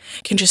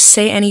can just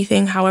say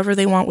anything however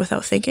they want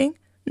without thinking?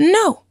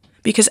 No.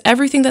 Because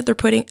everything that they're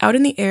putting out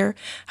in the air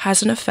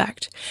has an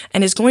effect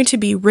and is going to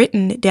be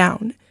written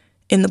down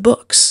in the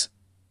books.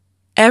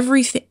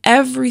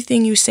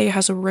 Everything you say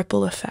has a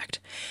ripple effect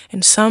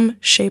in some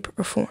shape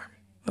or form,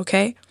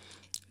 okay?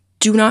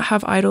 Do not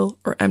have idle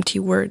or empty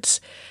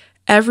words.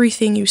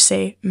 Everything you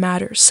say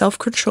matters.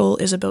 Self-control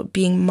is about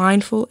being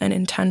mindful and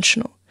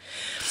intentional.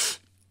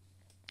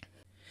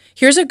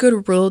 Here's a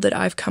good rule that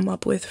I've come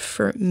up with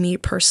for me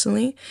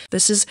personally.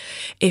 This is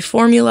a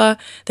formula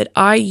that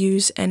I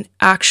use and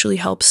actually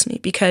helps me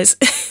because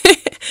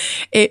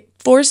it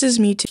forces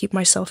me to keep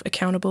myself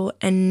accountable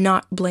and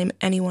not blame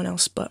anyone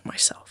else but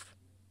myself.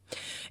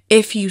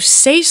 If you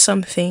say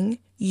something,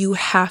 you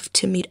have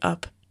to meet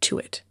up to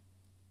it.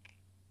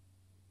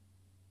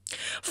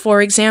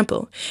 For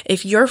example,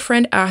 if your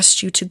friend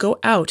asked you to go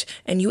out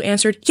and you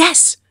answered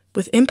yes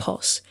with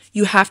impulse,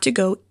 you have to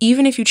go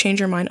even if you change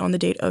your mind on the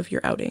date of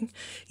your outing.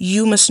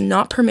 You must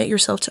not permit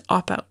yourself to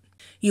opt out.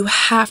 You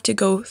have to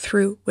go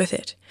through with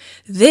it.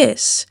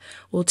 This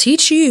will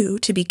teach you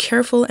to be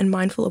careful and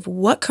mindful of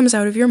what comes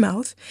out of your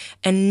mouth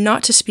and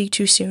not to speak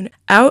too soon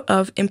out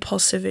of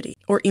impulsivity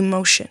or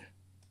emotion,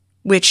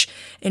 which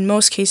in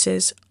most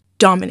cases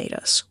dominate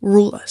us,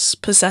 rule us,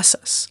 possess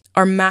us,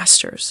 are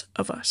masters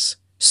of us.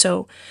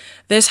 So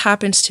this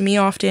happens to me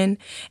often.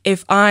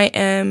 If I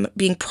am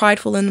being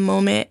prideful in the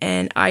moment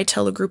and I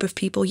tell a group of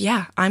people,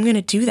 yeah, I'm going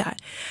to do that,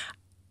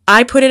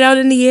 I put it out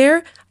in the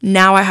air.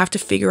 Now I have to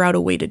figure out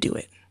a way to do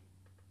it.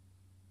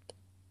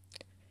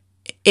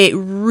 It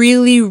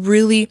really,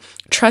 really,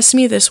 trust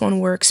me, this one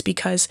works,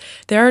 because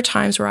there are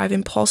times where I've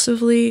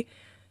impulsively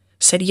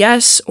said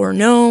yes or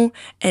no,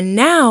 and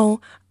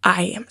now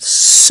I am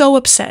so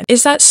upset.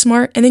 Is that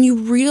smart? And then you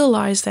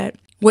realize that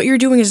what you're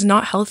doing is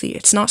not healthy.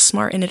 It's not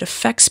smart, and it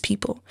affects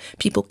people.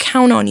 People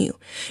count on you.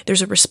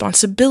 There's a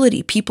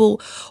responsibility. People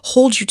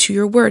hold you to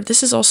your word.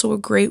 This is also a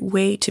great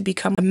way to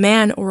become a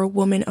man or a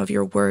woman of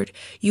your word.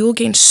 You will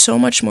gain so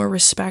much more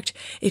respect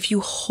if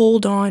you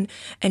hold on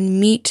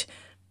and meet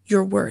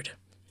your word.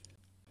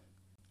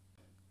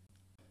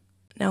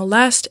 Now,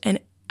 last and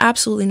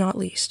absolutely not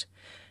least,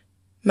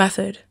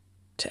 method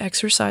to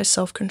exercise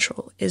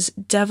self-control is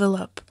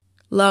develop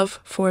love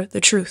for the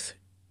truth.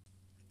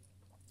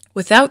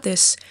 Without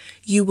this,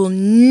 you will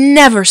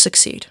never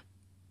succeed.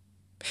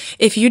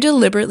 If you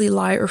deliberately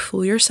lie or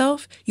fool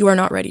yourself, you are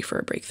not ready for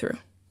a breakthrough.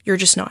 You're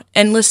just not.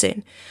 And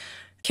listen,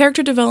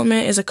 character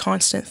development is a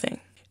constant thing.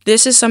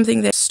 This is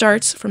something that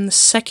starts from the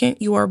second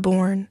you are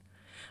born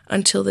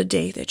until the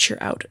day that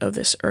you're out of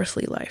this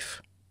earthly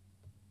life.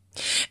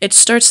 It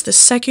starts the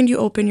second you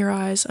open your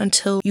eyes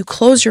until you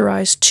close your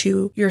eyes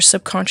to your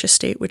subconscious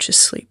state, which is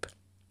sleep.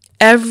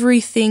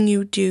 Everything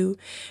you do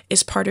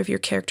is part of your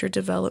character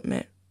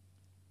development.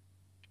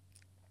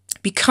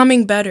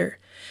 Becoming better,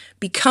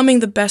 becoming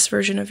the best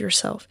version of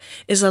yourself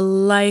is a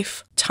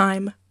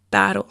lifetime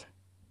battle.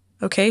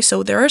 Okay,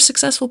 so there are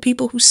successful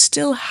people who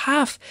still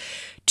have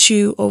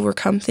to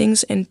overcome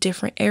things in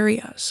different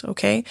areas.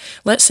 Okay,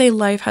 let's say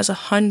life has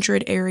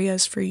 100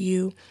 areas for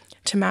you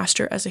to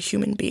master as a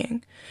human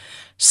being.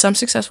 Some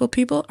successful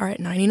people are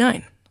at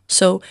 99.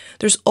 So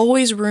there's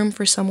always room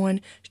for someone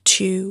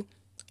to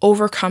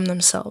overcome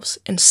themselves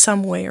in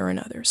some way or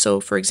another. So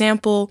for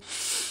example,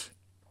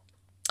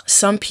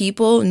 some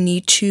people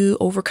need to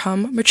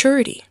overcome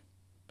maturity.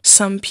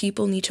 Some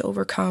people need to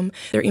overcome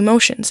their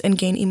emotions and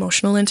gain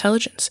emotional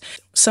intelligence.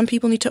 Some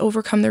people need to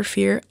overcome their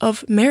fear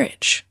of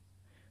marriage.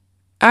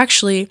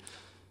 Actually,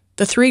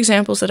 the 3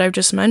 examples that I've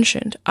just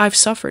mentioned, I've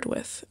suffered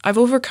with. I've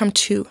overcome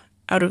 2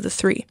 out of the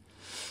 3.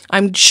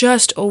 I'm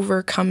just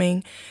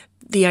overcoming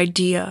the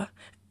idea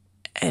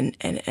and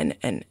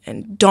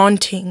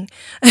daunting,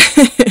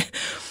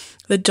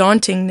 the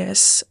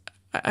dauntingness,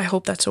 I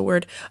hope that's a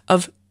word,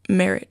 of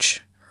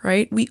marriage,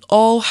 right? We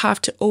all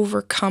have to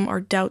overcome our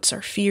doubts,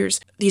 our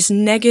fears, these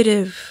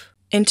negative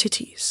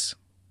entities.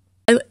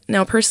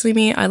 Now, personally,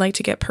 me, I like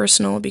to get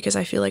personal because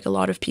I feel like a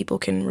lot of people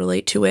can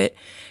relate to it,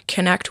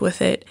 connect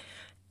with it,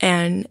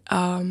 and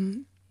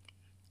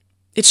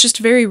it's just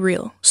very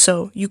real.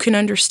 So you can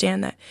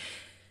understand that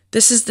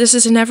this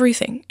is in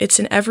everything. It's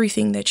in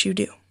everything that you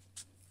do.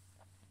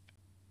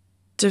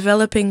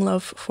 Developing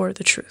love for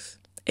the truth.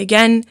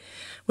 Again,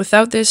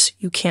 without this,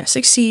 you can't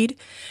succeed.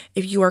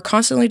 If you are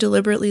constantly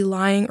deliberately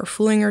lying or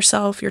fooling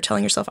yourself, you're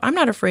telling yourself, I'm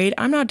not afraid,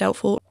 I'm not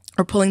doubtful,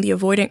 or pulling the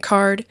avoidant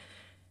card,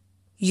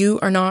 you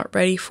are not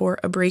ready for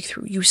a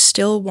breakthrough. You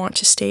still want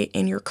to stay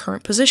in your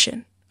current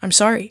position. I'm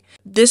sorry.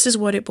 This is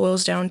what it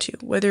boils down to.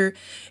 Whether,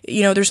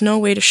 there's no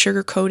way to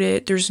sugarcoat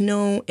it. There's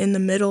no in the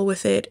middle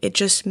with it. It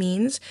just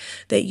means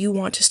that you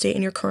want to stay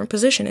in your current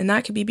position. And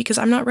that could be because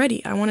I'm not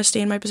ready. I want to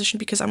stay in my position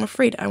because I'm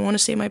afraid. I want to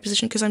stay in my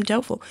position because I'm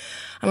doubtful.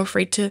 I'm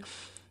afraid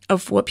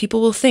of what people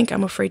will think.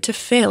 I'm afraid to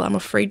fail. I'm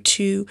afraid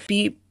to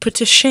be put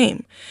to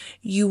shame.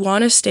 You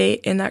want to stay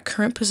in that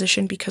current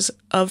position because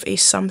of a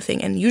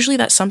something. And usually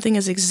that something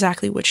is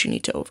exactly what you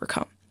need to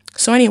overcome.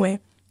 So anyway,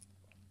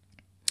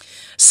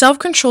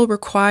 self-control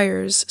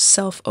requires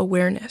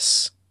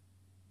self-awareness,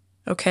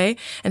 okay?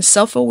 And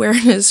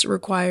self-awareness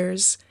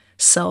requires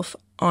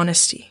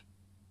self-honesty.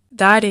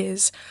 That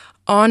is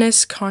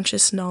honest,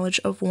 conscious knowledge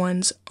of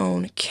one's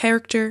own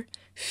character,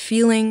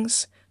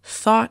 feelings,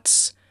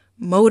 thoughts,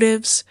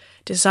 motives,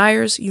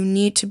 desires. You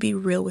need to be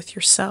real with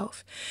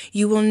yourself.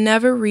 You will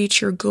never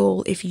reach your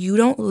goal if you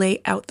don't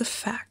lay out the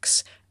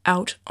facts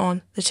out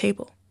on the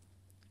table.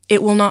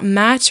 It will not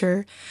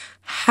matter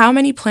how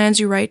many plans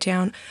you write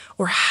down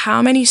or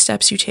how many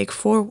steps you take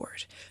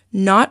forward.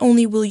 Not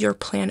only will your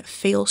plan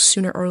fail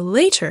sooner or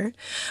later,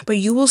 but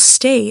you will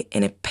stay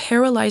in a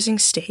paralyzing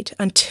state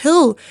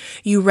until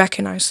you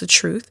recognize the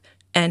truth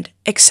and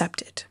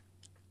accept it.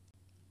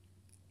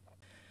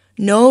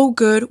 No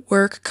good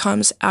work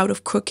comes out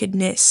of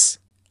crookedness.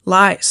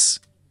 Lies.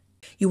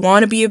 You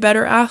want to be a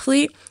better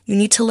athlete? You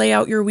need to lay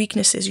out your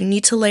weaknesses. You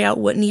need to lay out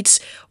what needs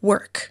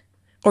work,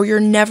 or you're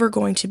never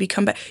going to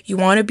become better. You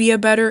want to be a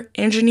better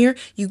engineer?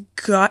 You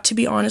got to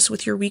be honest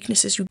with your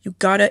weaknesses. You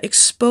got to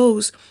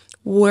expose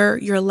where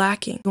you're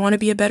lacking. You want to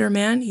be a better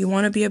man, you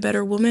want to be a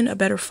better woman, a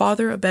better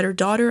father, a better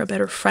daughter, a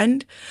better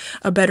friend,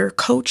 a better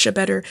coach, a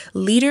better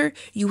leader.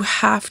 You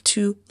have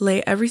to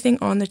lay everything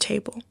on the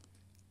table.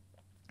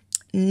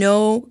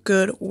 No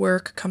good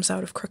work comes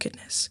out of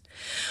crookedness.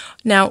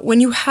 Now,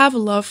 when you have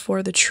love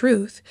for the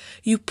truth,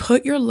 you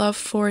put your love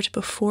for it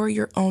before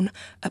your own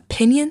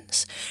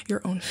opinions,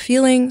 your own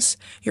feelings,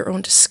 your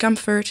own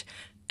discomfort,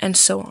 and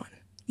so on.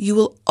 You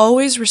will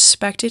always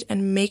respect it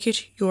and make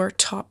it your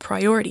top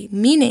priority,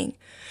 meaning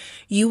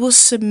you will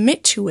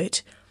submit to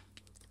it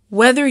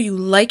whether you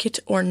like it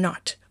or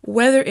not,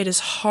 whether it is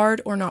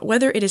hard or not,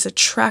 whether it is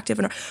attractive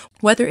or not,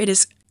 whether it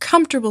is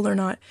comfortable or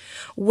not,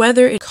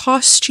 whether it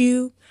costs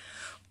you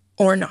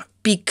or not,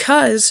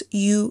 because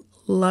you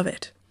love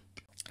it.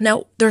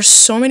 Now, there's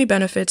so many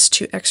benefits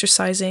to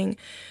exercising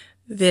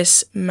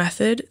this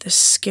method, this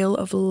skill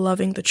of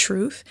loving the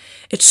truth.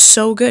 It's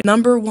so good.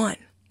 Number one,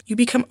 you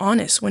become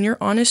honest. When you're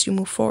honest, you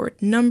move forward.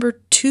 Number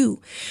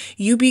two,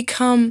 you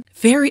become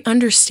very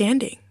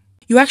understanding.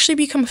 You actually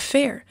become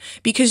fair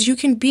because you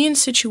can be in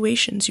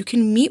situations, you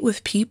can meet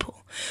with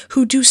people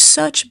who do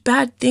such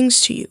bad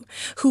things to you,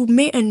 who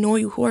may annoy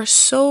you, who are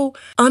so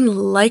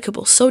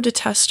unlikable, so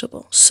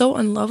detestable, so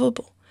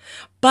unlovable.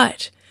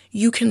 But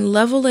you can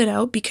level it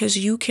out because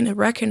you can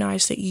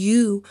recognize that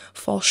you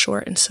fall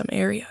short in some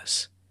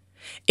areas.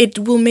 It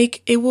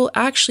will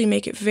actually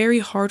make it very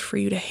hard for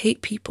you to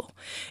hate people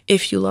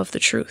if you love the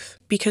truth,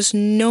 because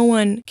no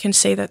one can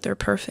say that they're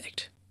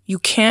perfect. You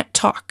can't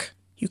talk.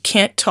 You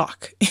can't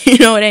talk. You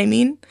know what I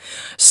mean?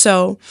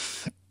 So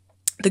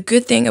the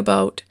good thing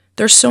about,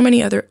 there are so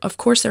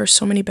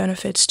many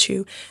benefits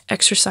to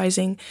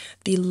exercising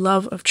the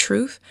love of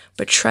truth,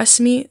 but trust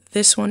me,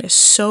 this one is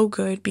so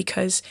good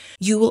because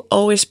you will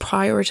always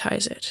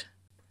prioritize it.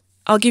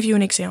 I'll give you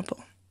an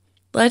example.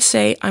 Let's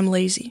say I'm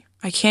lazy.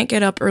 I can't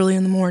get up early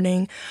in the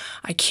morning.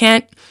 I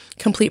can't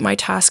complete my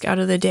task out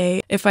of the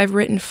day. If I've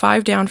written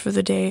 5 down for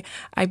the day,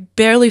 I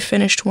barely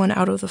finished 1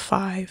 out of the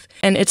 5,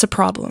 and it's a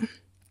problem.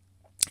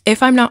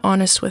 If I'm not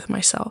honest with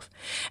myself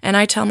and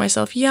I tell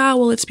myself, yeah,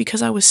 well, it's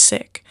because I was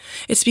sick.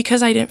 It's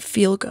because I didn't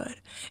feel good.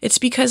 It's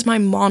because my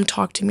mom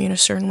talked to me in a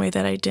certain way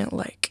that I didn't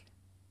like.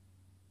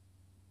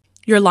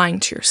 You're lying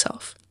to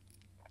yourself.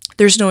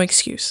 There's no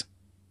excuse.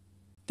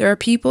 There are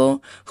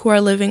people who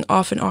are living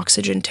off an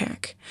oxygen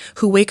tank,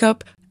 who wake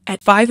up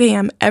at 5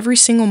 a.m. every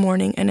single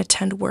morning and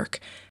attend work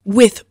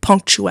with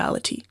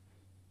punctuality.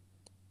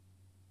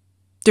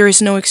 There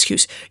is no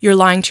excuse. You're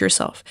lying to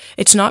yourself.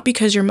 It's not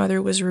because your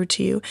mother was rude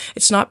to you.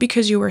 It's not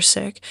because you were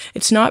sick.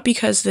 It's not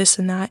because this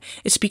and that.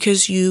 It's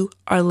because you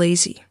are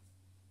lazy.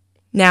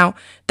 Now,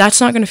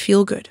 that's not going to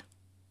feel good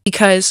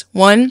because,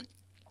 one,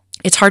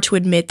 it's hard to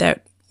admit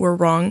that we're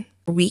wrong,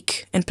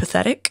 weak, and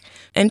pathetic.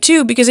 And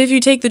two, because if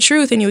you take the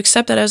truth and you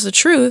accept that as the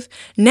truth,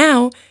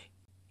 now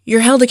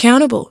you're held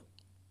accountable.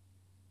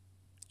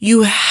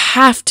 You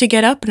have to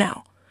get up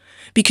now,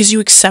 because you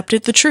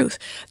accepted the truth.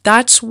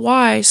 That's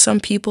why some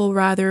people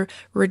rather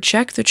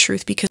reject the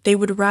truth, because they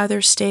would rather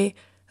stay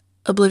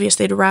oblivious.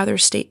 They'd rather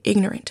stay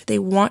ignorant. They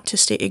want to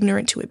stay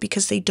ignorant to it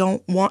because they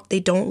don't love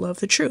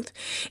the truth.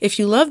 If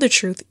you love the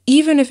truth,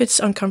 even if it's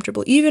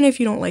uncomfortable, even if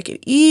you don't like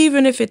it,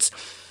 even if it's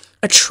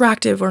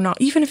attractive or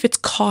not, even if it's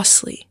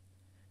costly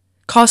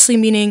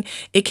meaning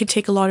it could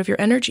take a lot of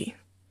your energy.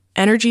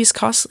 Energy is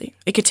costly.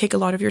 It could take a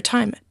lot of your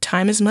time.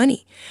 Time is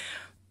money.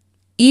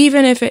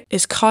 Even if it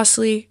is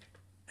costly,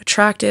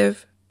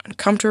 attractive,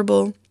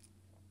 uncomfortable,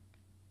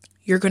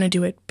 you're going to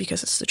do it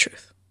because it's the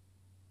truth.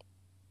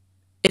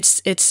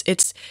 It's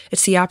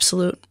the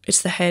absolute,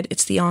 it's the head,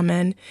 it's the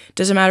amen.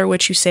 Doesn't matter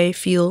what you say,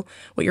 feel,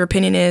 what your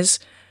opinion is,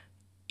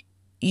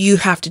 you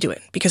have to do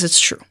it because it's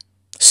true.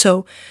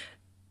 So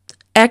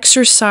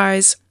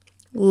exercise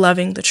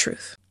loving the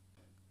truth.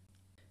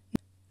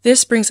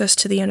 This brings us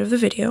to the end of the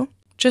video.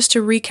 Just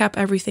to recap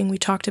everything we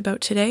talked about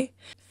today,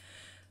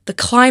 the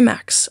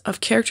climax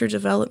of character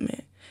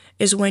development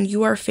is when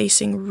you are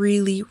facing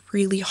really,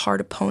 really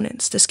hard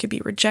opponents. This could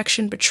be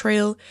rejection,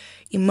 betrayal,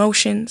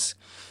 emotions,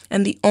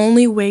 and the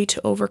only way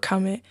to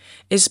overcome it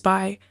is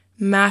by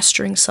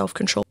mastering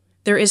self-control.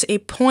 There is a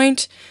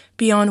point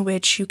beyond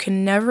which you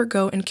can never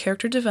go in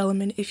character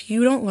development if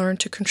you don't learn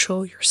to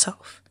control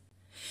yourself.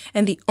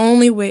 And the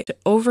only way to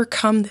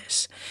overcome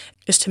this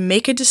is to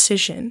make a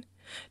decision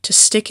to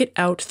stick it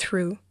out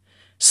through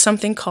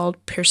something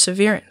called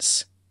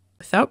perseverance.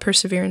 Without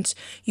perseverance,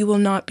 you will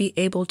not be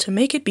able to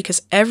make it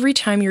because every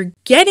time you're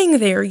getting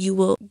there, you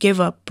will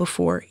give up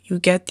before you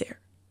get there.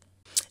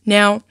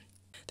 Now,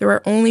 there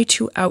are only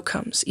 2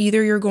 outcomes.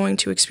 Either you're going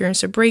to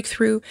experience a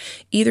breakthrough,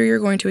 either you're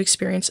going to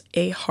experience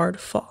a hard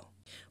fall.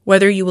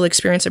 Whether you will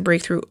experience a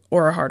breakthrough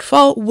or a hard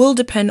fall will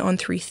depend on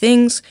 3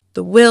 things: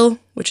 the will,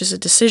 which is a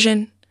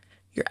decision,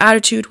 your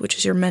attitude, which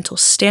is your mental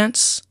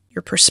stance,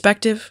 your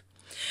perspective,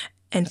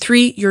 and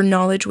 3, your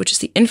knowledge, which is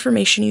the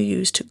information you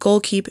use to goal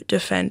keep,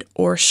 defend,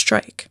 or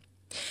strike.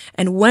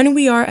 And when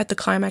we are at the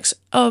climax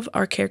of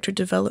our character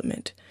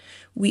development,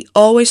 we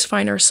always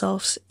find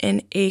ourselves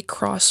in a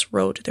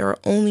crossroad. There are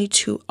only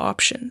 2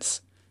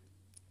 options.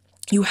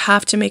 You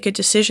have to make a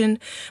decision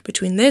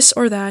between this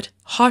or that,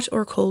 hot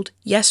or cold,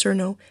 yes or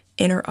no,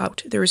 in or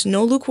out. There is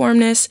no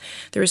lukewarmness.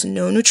 There is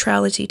no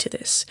neutrality to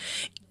this.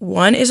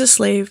 One is a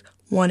slave,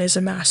 one is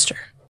a master.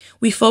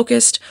 We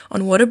focused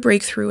on what a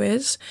breakthrough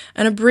is,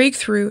 and a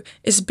breakthrough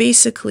is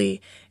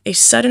basically a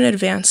sudden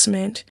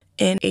advancement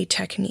in a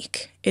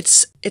technique.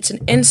 It's an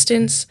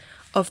instance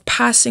of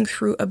passing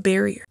through a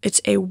barrier.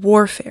 It's a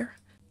warfare,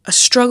 a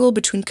struggle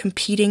between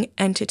competing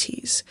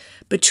entities,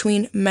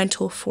 between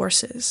mental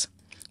forces.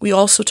 We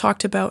also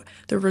talked about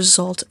the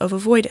result of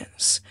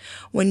avoidance.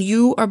 When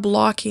you are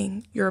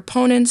blocking your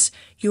opponents,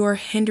 you are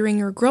hindering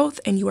your growth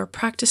and you are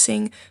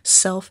practicing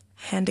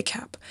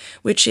self-handicap,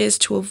 which is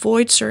to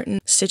avoid certain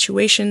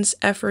situations,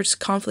 efforts,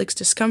 conflicts,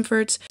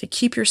 discomforts, to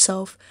keep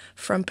yourself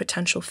from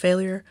potential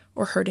failure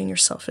or hurting your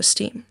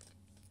self-esteem.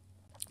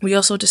 We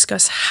also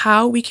discuss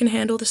how we can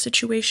handle the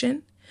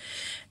situation,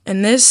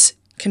 and this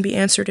can be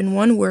answered in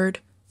one word: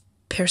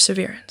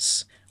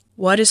 perseverance.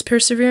 What is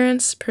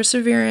perseverance?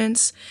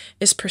 Perseverance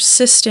is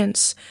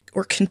persistence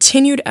or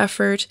continued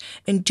effort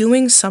in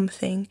doing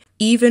something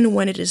even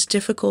when it is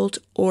difficult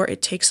or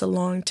it takes a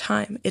long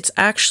time. It's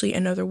actually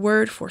another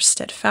word for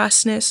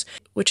steadfastness,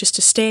 which is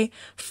to stay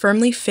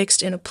firmly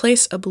fixed in a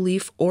place, a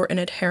belief, or an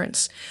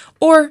adherence,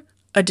 or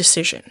a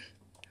decision.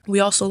 We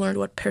also learned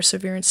what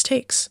perseverance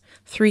takes.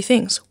 3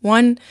 things.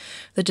 1,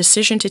 the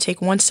decision to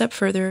take one step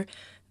further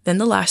than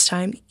the last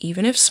time,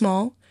 even if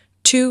small.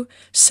 2,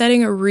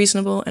 setting a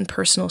reasonable and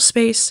personal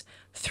space.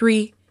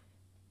 3,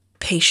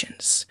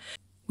 patience.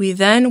 We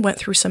then went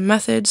through some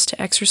methods to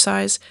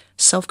exercise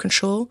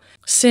self-control,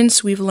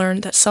 since we've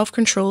learned that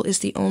self-control is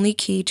the only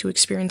key to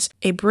experience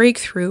a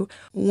breakthrough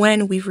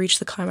when we've reached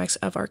the climax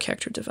of our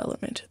character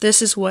development.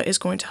 This is what is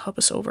going to help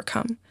us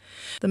overcome.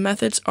 The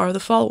methods are the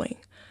following: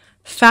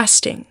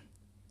 fasting,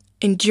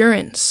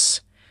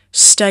 endurance,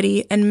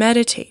 study and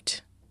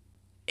meditate,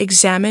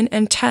 examine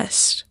and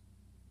test,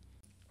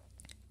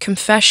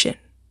 confession,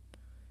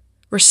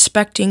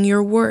 respecting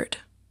your word,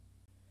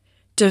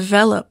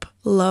 develop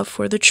love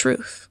for the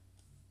truth.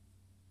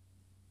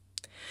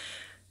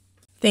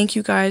 Thank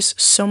you guys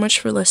so much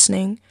for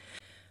listening.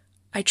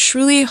 I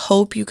truly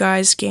hope you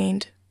guys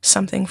gained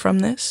something from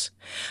this.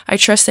 I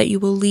trust that you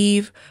will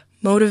leave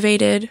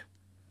motivated,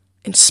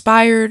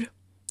 inspired,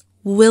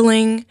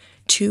 willing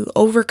to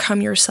overcome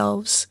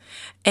yourselves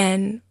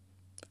and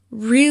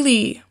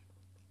really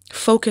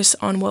focus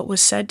on what was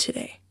said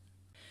today,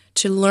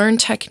 to learn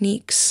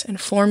techniques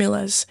and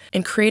formulas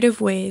and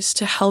creative ways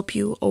to help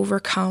you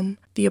overcome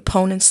the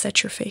opponents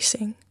that you're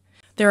facing.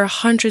 There are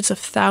hundreds of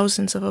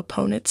thousands of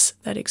opponents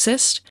that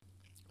exist.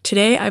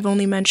 Today, I've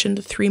only mentioned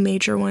the 3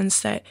 major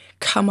ones that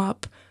come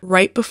up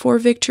right before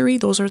victory.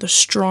 Those are the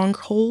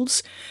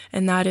strongholds,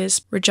 and that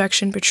is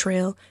rejection,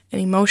 betrayal,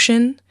 and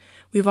emotion.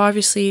 We've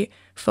obviously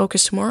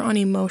focused more on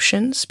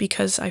emotions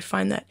because I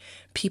find that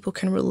people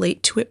can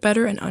relate to it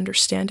better and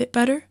understand it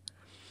better.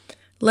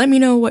 Let me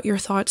know what your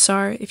thoughts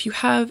are. If you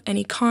have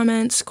any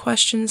comments,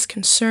 questions,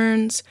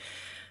 concerns,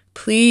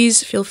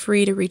 please feel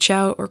free to reach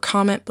out or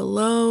comment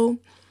below.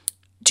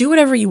 Do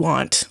whatever you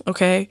want,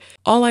 okay?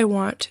 All I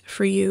want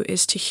for you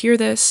is to hear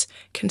this,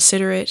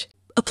 consider it,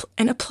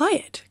 and apply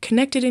it.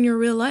 Connect it in your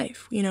real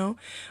life, you know?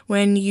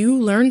 When you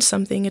learn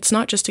something, it's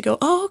not just to go,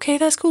 oh, okay,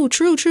 that's cool,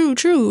 true.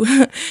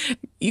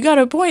 You got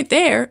a point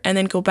there, and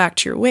then go back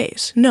to your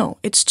ways. No,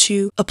 it's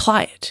to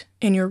apply it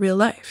in your real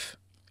life.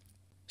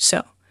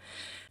 So,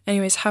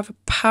 anyways, have a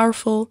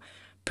powerful,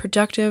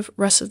 productive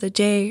rest of the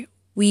day,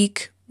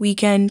 week,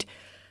 weekend,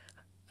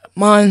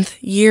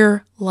 month,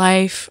 year,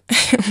 life.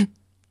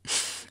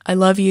 I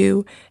love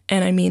you,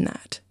 and I mean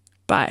that.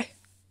 Bye.